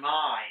upon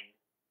mine,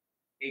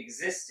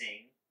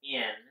 existing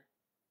in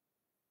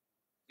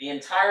the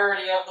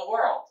entirety of the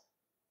world.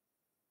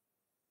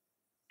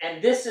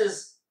 And this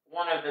is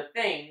one of the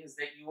things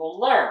that you will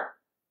learn.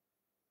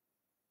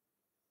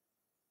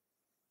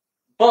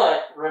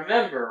 But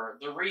remember,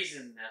 the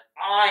reason that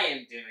I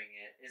am doing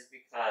it is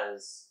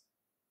because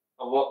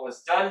of what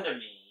was done to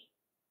me,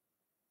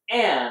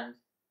 and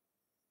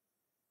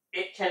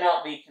it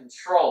cannot be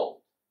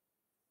controlled.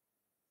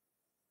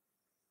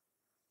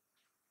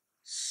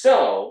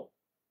 So,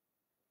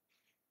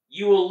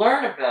 you will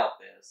learn about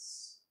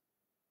this,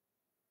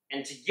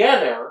 and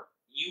together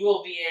you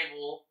will be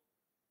able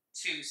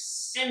to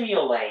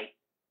simulate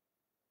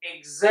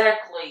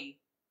exactly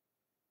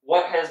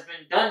what has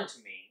been done to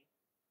me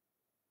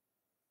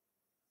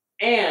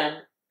and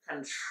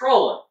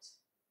control it.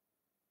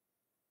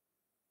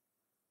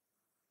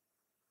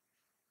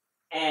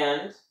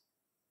 And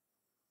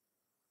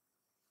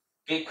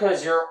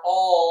because you're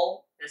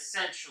all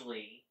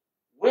essentially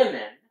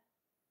women,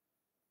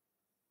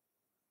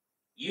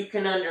 you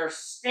can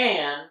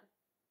understand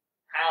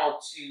how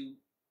to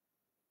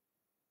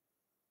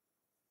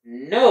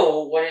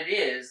know what it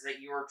is that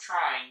you are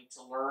trying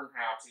to learn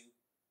how to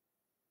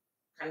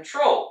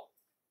control.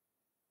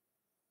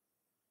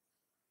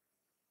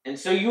 And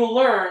so you'll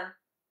learn,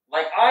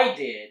 like I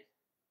did,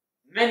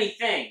 many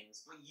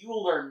things, but you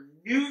will learn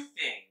new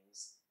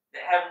things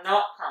that have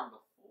not come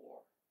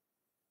before.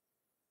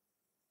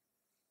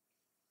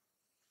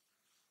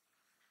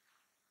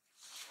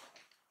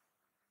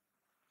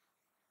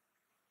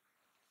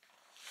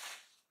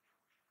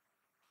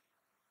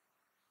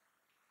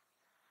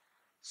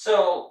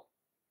 So,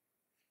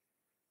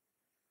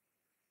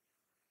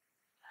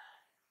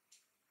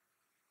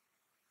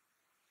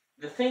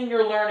 the thing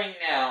you're learning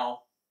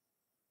now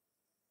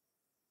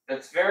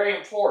that's very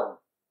important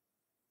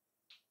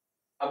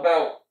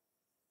about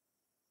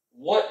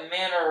what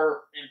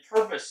manner and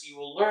purpose you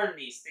will learn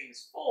these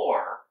things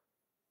for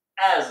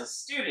as a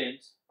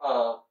student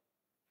of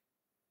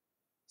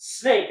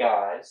Snake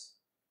Eyes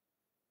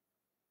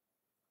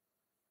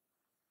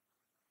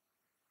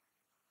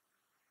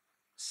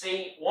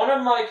see, one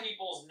of my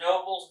people's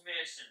noble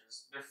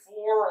missions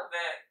before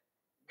that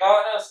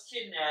got us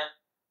kidnapped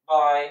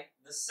by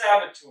the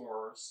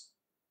saboteurs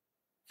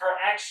for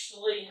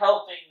actually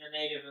helping the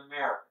Native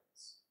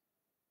Americans.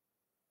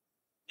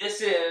 This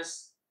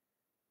is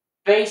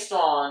based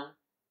on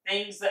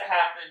things that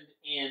happened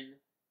in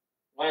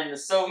when the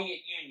Soviet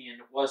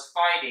Union was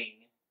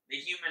fighting the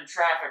human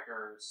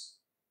traffickers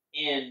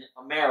in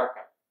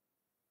America.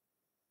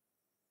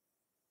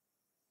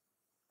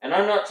 And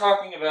I'm not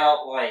talking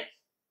about like,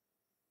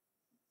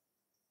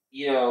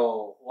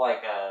 the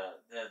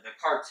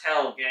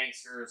cartel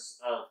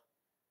gangsters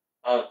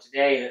of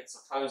today that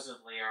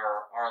supposedly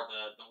are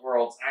the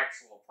world's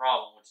actual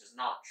problem, which is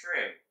not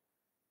true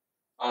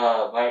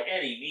by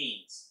any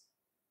means.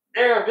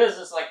 They're a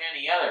business like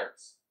any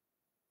others.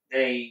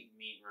 They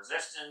meet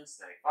resistance,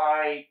 they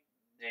fight,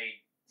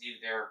 they do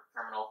their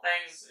criminal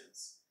things.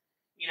 It's,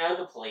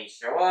 the police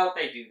show up,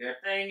 they do their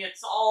thing.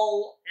 It's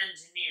all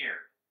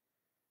engineered.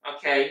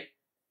 Okay?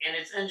 And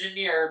it's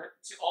engineered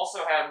to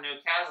also have no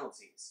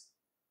casualties.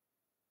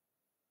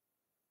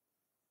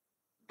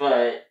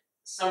 But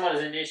someone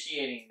is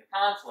initiating the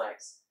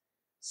conflicts.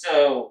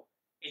 So,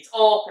 it's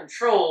all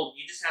controlled.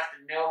 You just have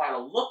to know how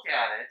to look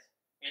at it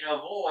and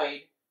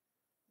avoid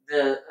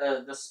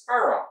the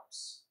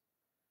spur-ups.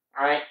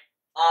 Alright?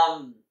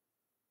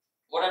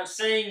 What I'm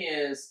saying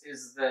is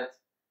that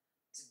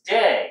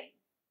today,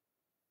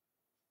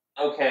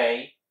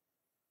 okay,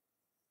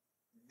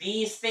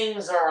 these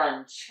things are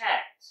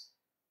unchecked.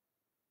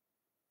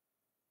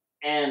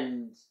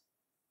 And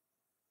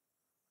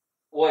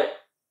what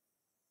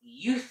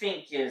you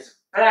think is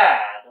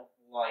bad,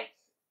 like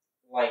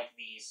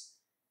these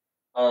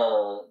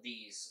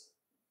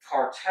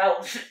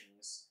cartel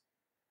things,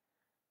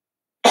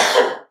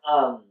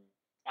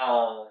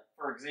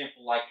 for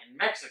example, like in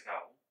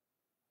Mexico,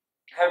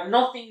 have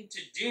nothing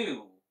to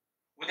do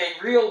with a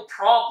real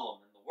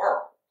problem in the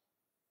world.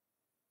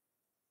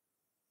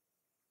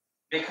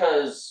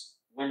 Because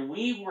when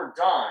we were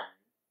done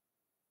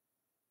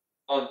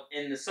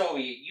in the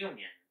Soviet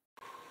Union,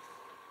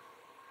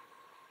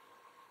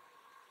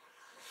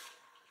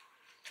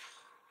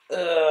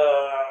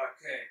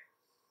 okay.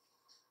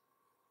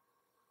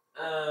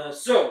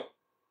 So,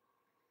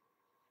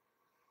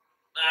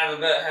 I've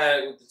about had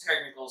it with the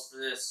technicals for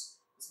this.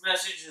 This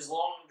message is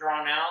long and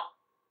drawn out.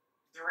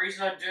 The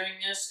reason I'm doing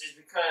this is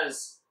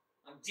because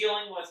I'm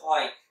dealing with,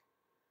 like,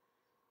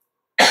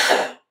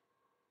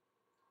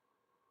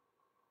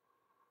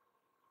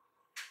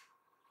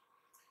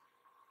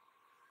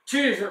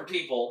 two different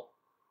people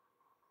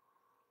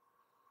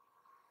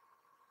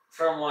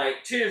from,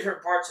 like, two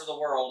different parts of the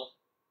world,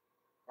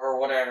 or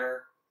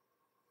whatever,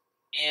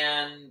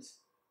 and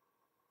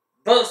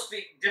both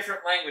speak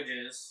different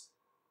languages,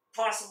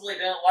 possibly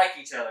don't like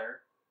each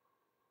other,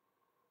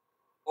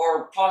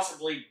 or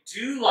possibly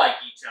do like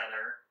each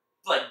other,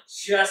 but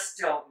just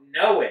don't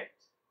know it.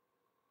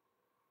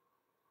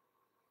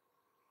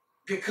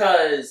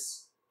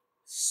 Because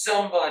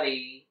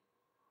somebody,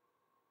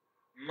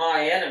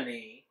 my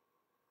enemy,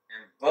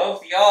 and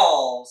both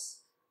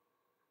y'all's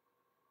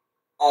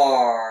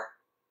are,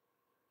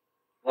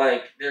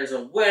 like, there's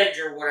a wedge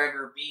or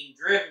whatever being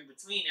driven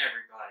between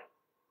everybody.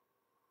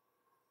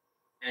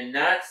 And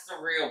that's the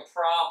real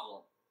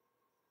problem.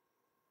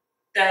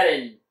 That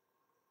in,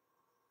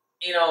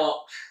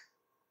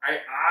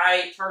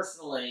 I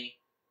personally,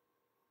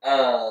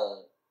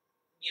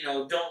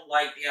 don't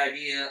like the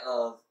idea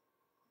of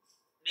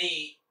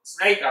me,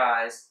 Snake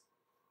Eyes,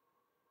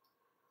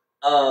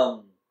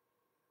 having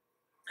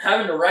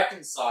to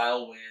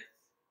reconcile with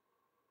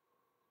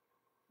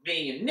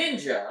being a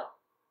ninja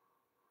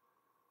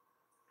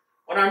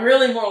when I'm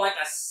really more like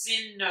a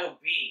sin no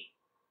being.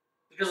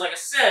 Because like I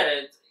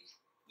said,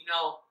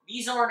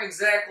 these aren't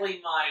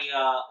exactly my,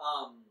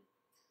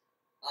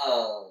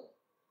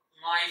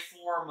 my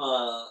form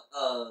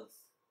of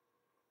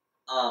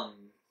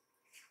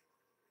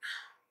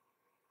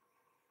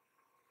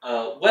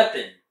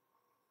weapon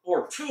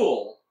or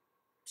tool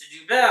to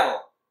do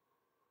battle.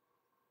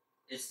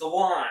 It's the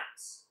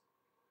wands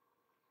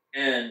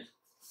and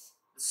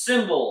the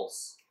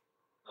symbols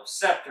of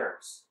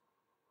scepters.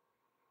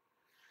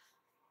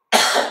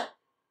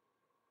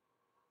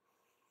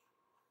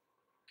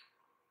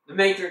 The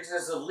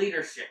matrices of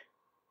leadership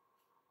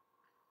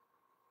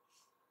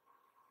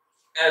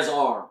as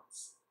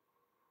arms.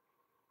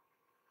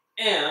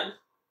 And,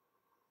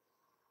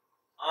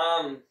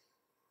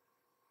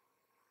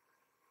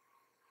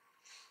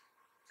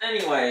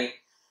 anyway,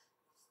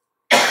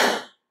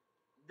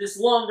 this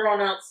long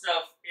drawn out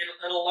stuff,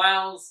 it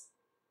allows,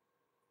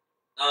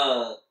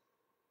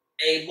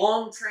 a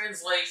long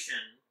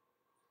translation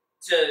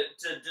to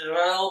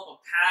develop a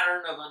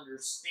pattern of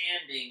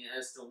understanding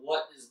as to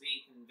what is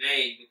being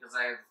conveyed, because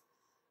I have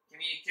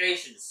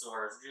communication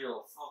disorders due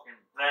to fucking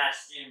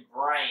bashed in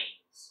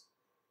brains.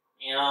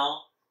 You know?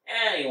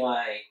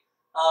 Anyway,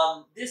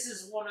 this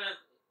is one of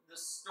the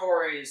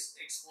stories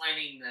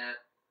explaining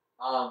that,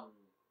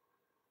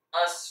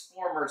 us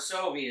former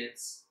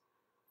Soviets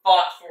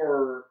fought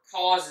for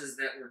causes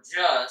that were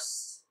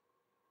just,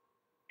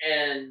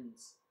 and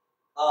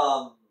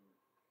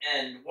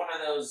one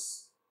of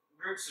those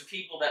groups of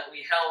people that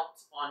we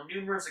helped on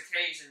numerous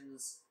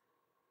occasions,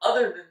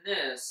 other than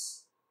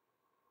this,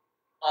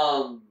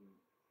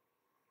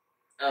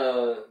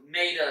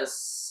 made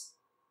us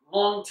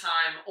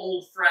longtime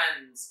old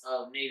friends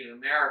of Native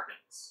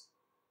Americans.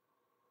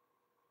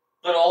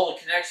 But all the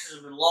connections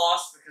have been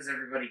lost because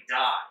everybody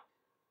died,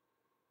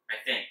 I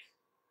think.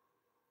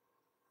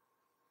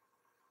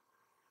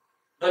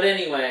 But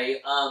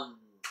anyway,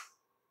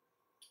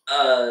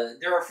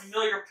 there are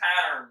familiar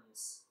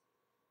patterns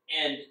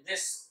in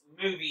this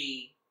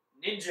movie,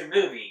 ninja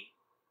movie.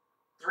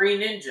 Three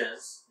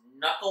ninjas,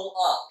 knuckle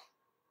up,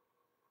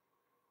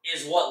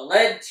 is what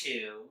led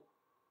to,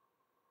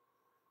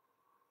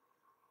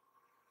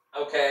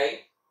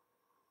 okay,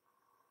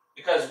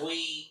 because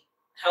we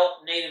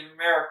helped Native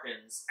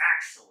Americans,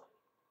 actually,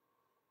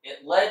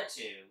 it led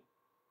to,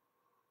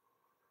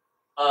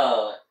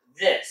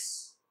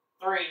 this,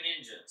 Three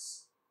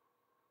Ninjas.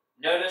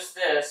 Notice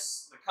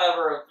this, the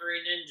cover of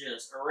Three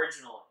Ninjas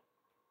originally.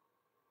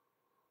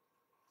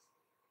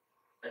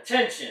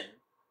 Attention,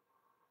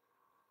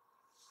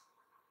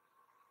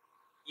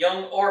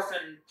 young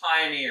orphan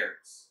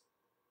pioneers,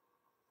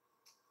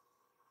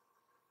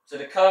 to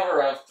the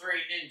cover of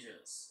Three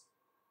Ninjas.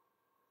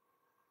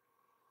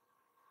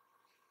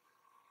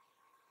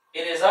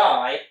 It is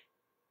I,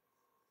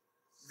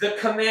 the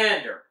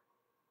Commander.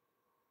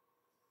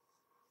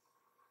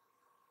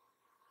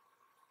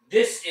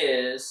 This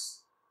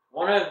is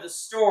one of the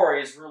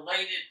stories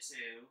related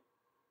to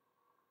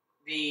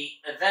the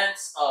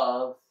events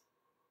of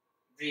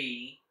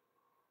the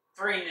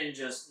Three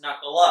Ninjas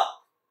Knuckle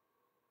Up.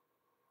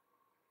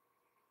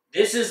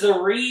 This is the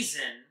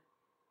reason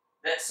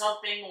that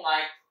something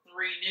like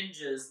Three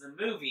Ninjas, the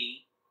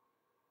movie,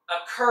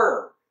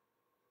 occurred.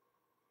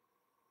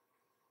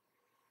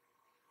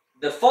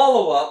 The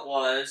follow-up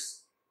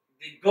was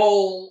the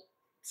goal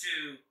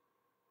to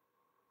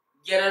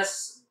get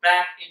us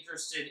back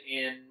interested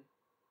in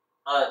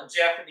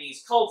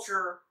Japanese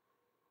culture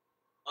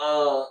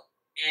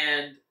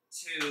and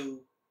to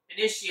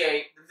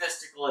initiate the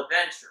mystical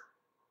adventure,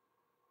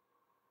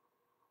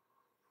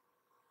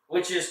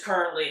 which is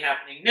currently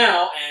happening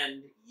now,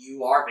 and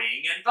you are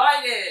being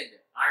invited!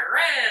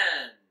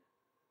 Iran!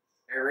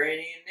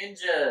 Iranian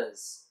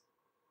ninjas.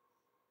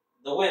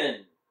 The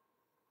women.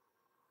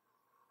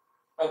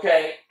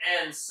 Okay,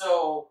 and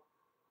so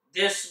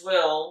this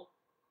will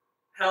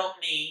help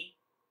me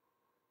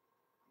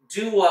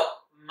do what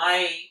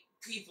my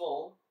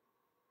people,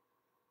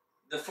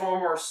 the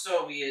former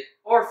Soviet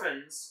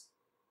orphans,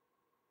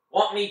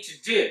 want me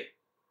to do.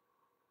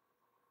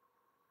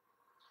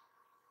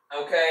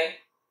 Okay?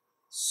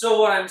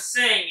 So what I'm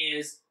saying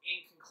is,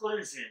 in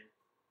conclusion,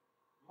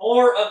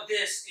 more of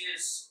this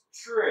is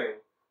true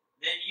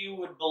than you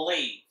would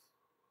believe.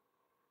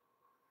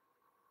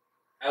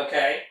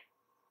 Okay?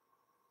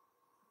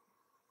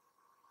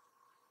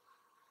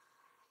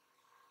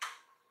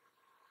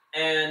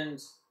 And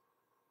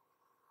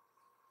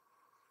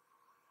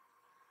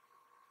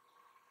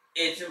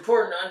it's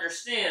important to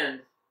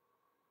understand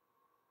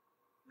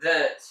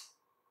that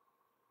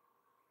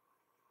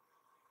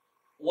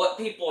what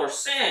people are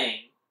saying,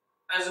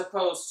 as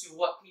opposed to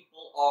what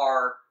people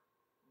are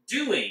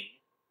doing,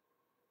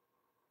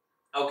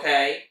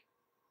 okay,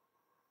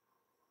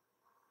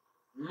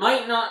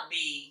 might not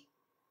be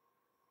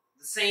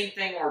the same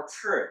thing or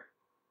true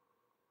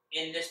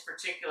in this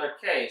particular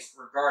case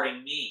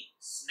regarding me,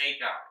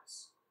 Snake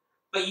Eyes.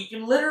 But you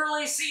can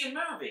literally see a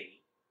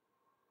movie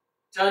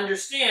to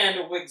understand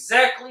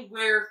exactly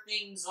where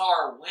things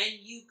are when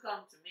you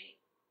come to me.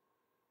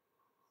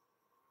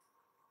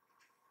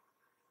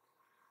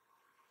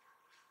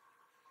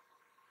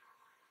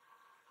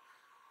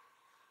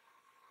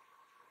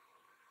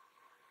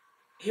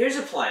 Here's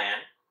a plan.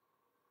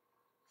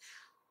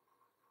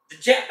 The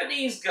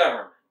Japanese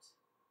government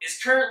is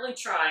currently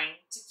trying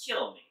to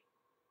kill me.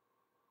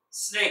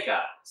 Snake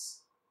Eyes.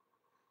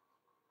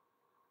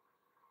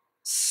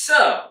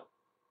 So,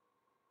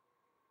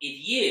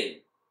 if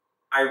you,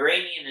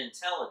 Iranian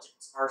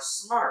intelligence, are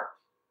smart,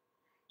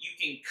 you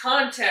can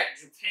contact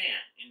Japan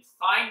and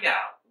find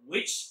out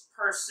which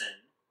person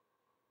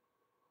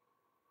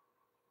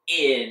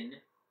in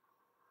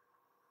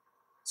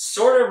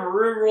sort of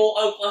rural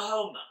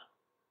Oklahoma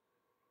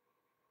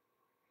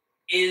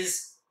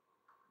is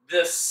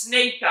the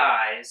Snake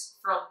Eyes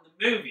from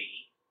the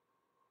movie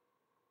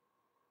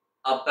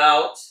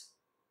about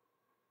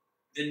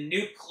the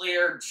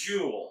nuclear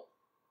jewel.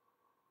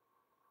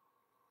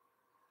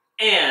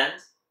 And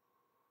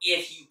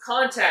if you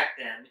contact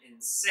them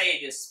and say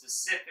this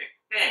specific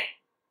thing,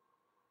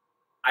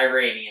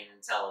 Iranian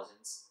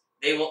intelligence,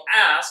 they will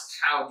ask,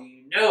 how do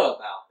you know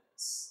about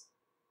this?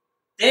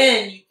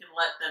 Then you can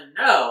let them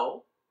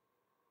know,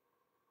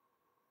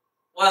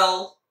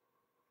 well,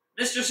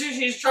 Mr.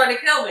 Sushi's trying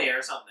to kill me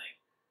or something.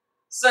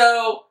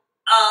 So,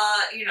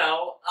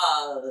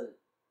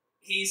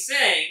 he's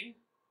saying,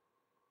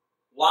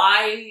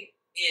 why,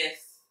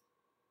 if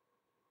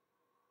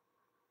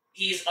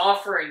he's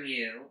offering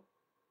you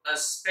a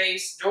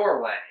space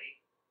doorway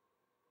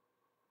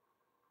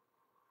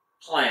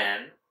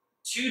plan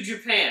to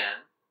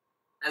Japan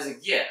as a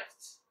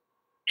gift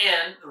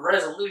and the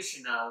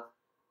resolution of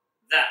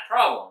that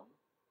problem,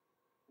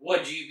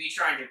 would you be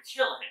trying to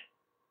kill him?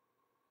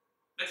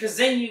 Because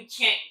then you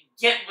can't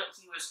get what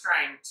he was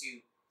trying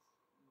to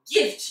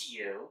give to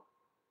you,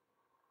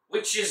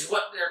 which is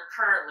what they're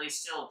currently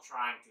still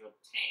trying to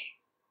obtain.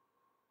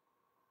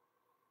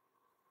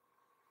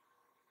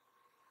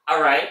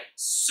 Alright,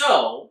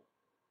 so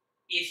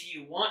if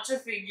you want to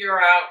figure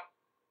out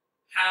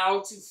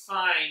how to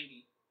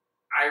find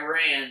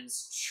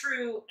Iran's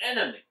true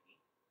enemy,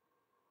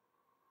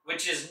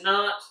 which is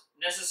not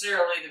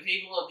necessarily the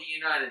people of the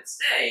United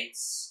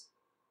States,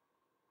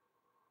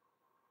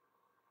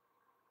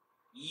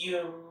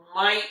 you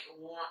might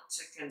want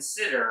to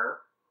consider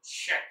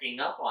checking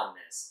up on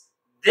this.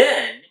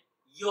 Then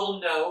you'll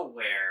know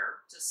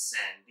where to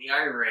send the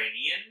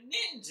Iranian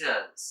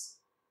ninjas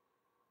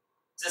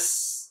to,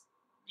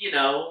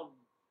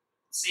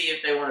 see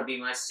if they want to be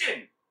my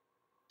student.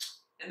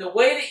 And the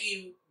way that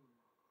you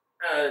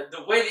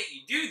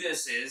do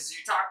this is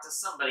you talk to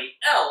somebody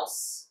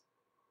else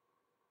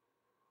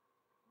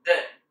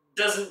that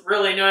doesn't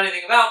really know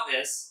anything about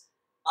this,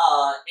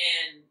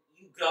 and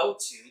you go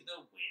to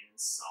the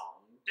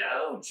Windsong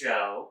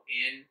Dojo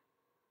in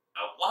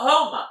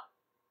Oklahoma.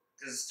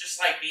 Because it's just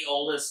like the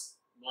oldest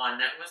one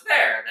that was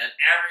there, that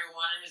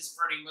everyone has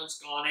pretty much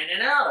gone in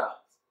and out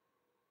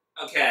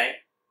of. Okay?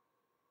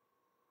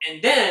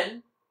 And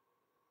then,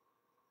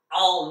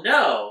 I'll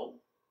know,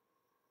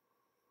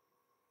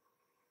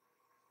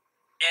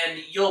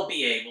 and you'll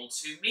be able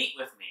to meet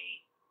with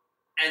me,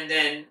 and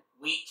then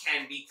we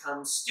can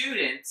become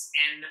students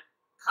and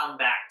come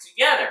back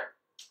together.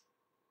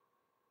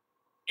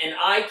 And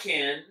I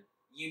can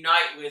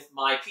unite with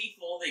my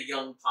people, the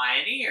young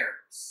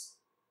pioneers.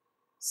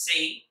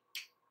 See,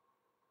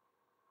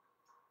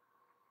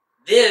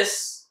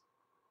 this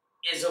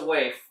is a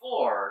way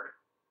forward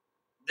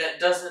that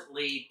doesn't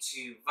lead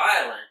to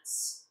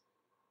violence,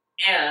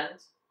 and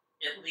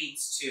it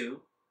leads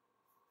to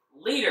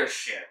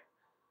leadership.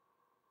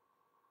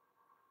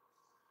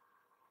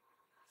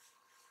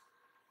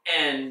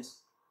 And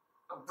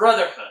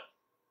brotherhood,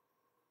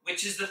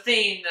 which is the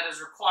theme that is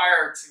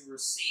required to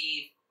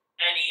receive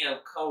any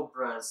of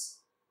Cobra's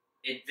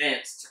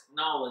advanced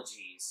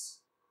technologies.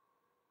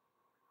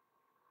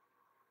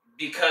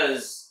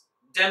 Because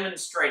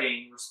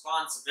demonstrating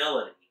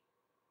responsibility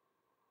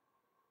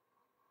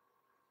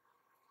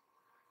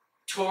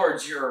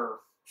towards your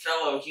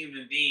fellow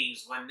human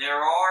beings when there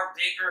are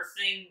bigger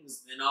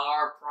things than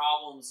our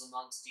problems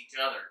amongst each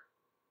other.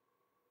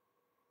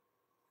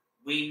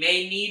 We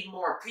may need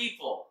more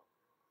people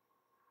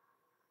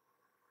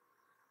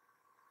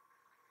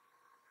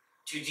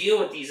to deal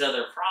with these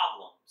other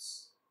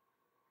problems.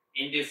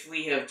 And if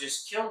we have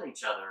just killed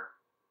each other,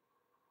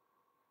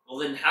 well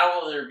then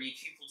how will there be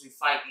people to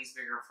fight these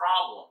bigger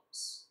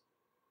problems?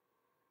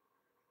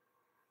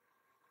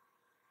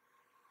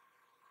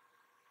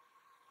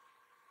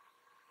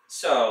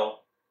 So,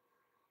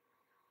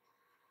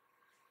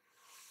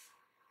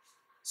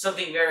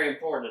 something very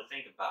important to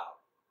think about.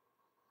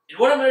 And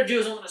what I'm going to do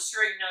is I'm going to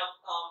straighten up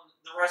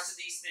the rest of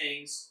these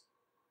things,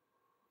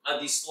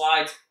 these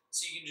slides,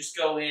 so you can just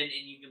go in and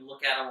you can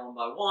look at them one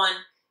by one.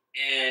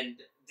 And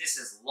this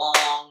is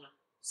long.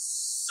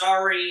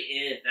 Sorry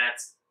if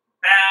that's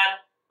bad.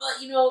 But,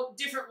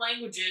 different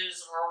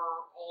languages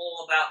are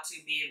all about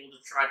to be able to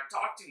try to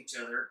talk to each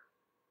other.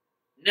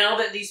 Now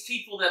that these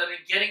people that have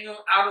been getting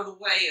out of the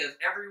way of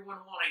everyone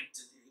wanting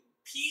to do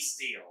peace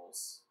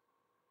deals,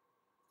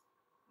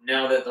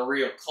 now that the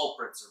real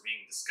culprits are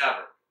being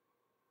discovered.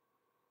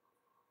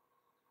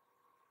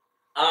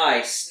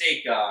 I,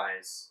 Snake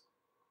Eyes,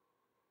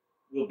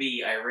 will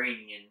be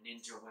Iranian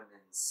ninja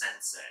women's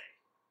sensei.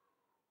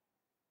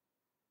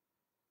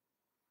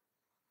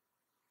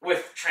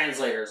 With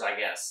translators, I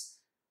guess.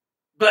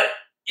 But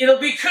it'll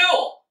be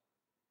cool!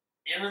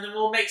 And then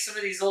we'll make some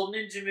of these old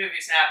ninja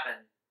movies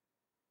happen.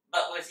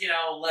 But with,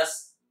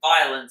 less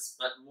violence,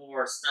 but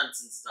more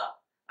stunts and stuff,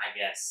 I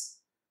guess.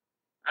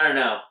 I don't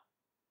know.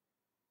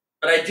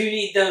 But I do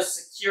need those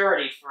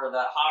security for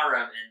the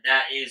harem, and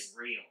that is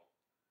real.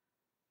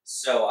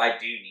 So I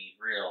do need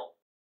real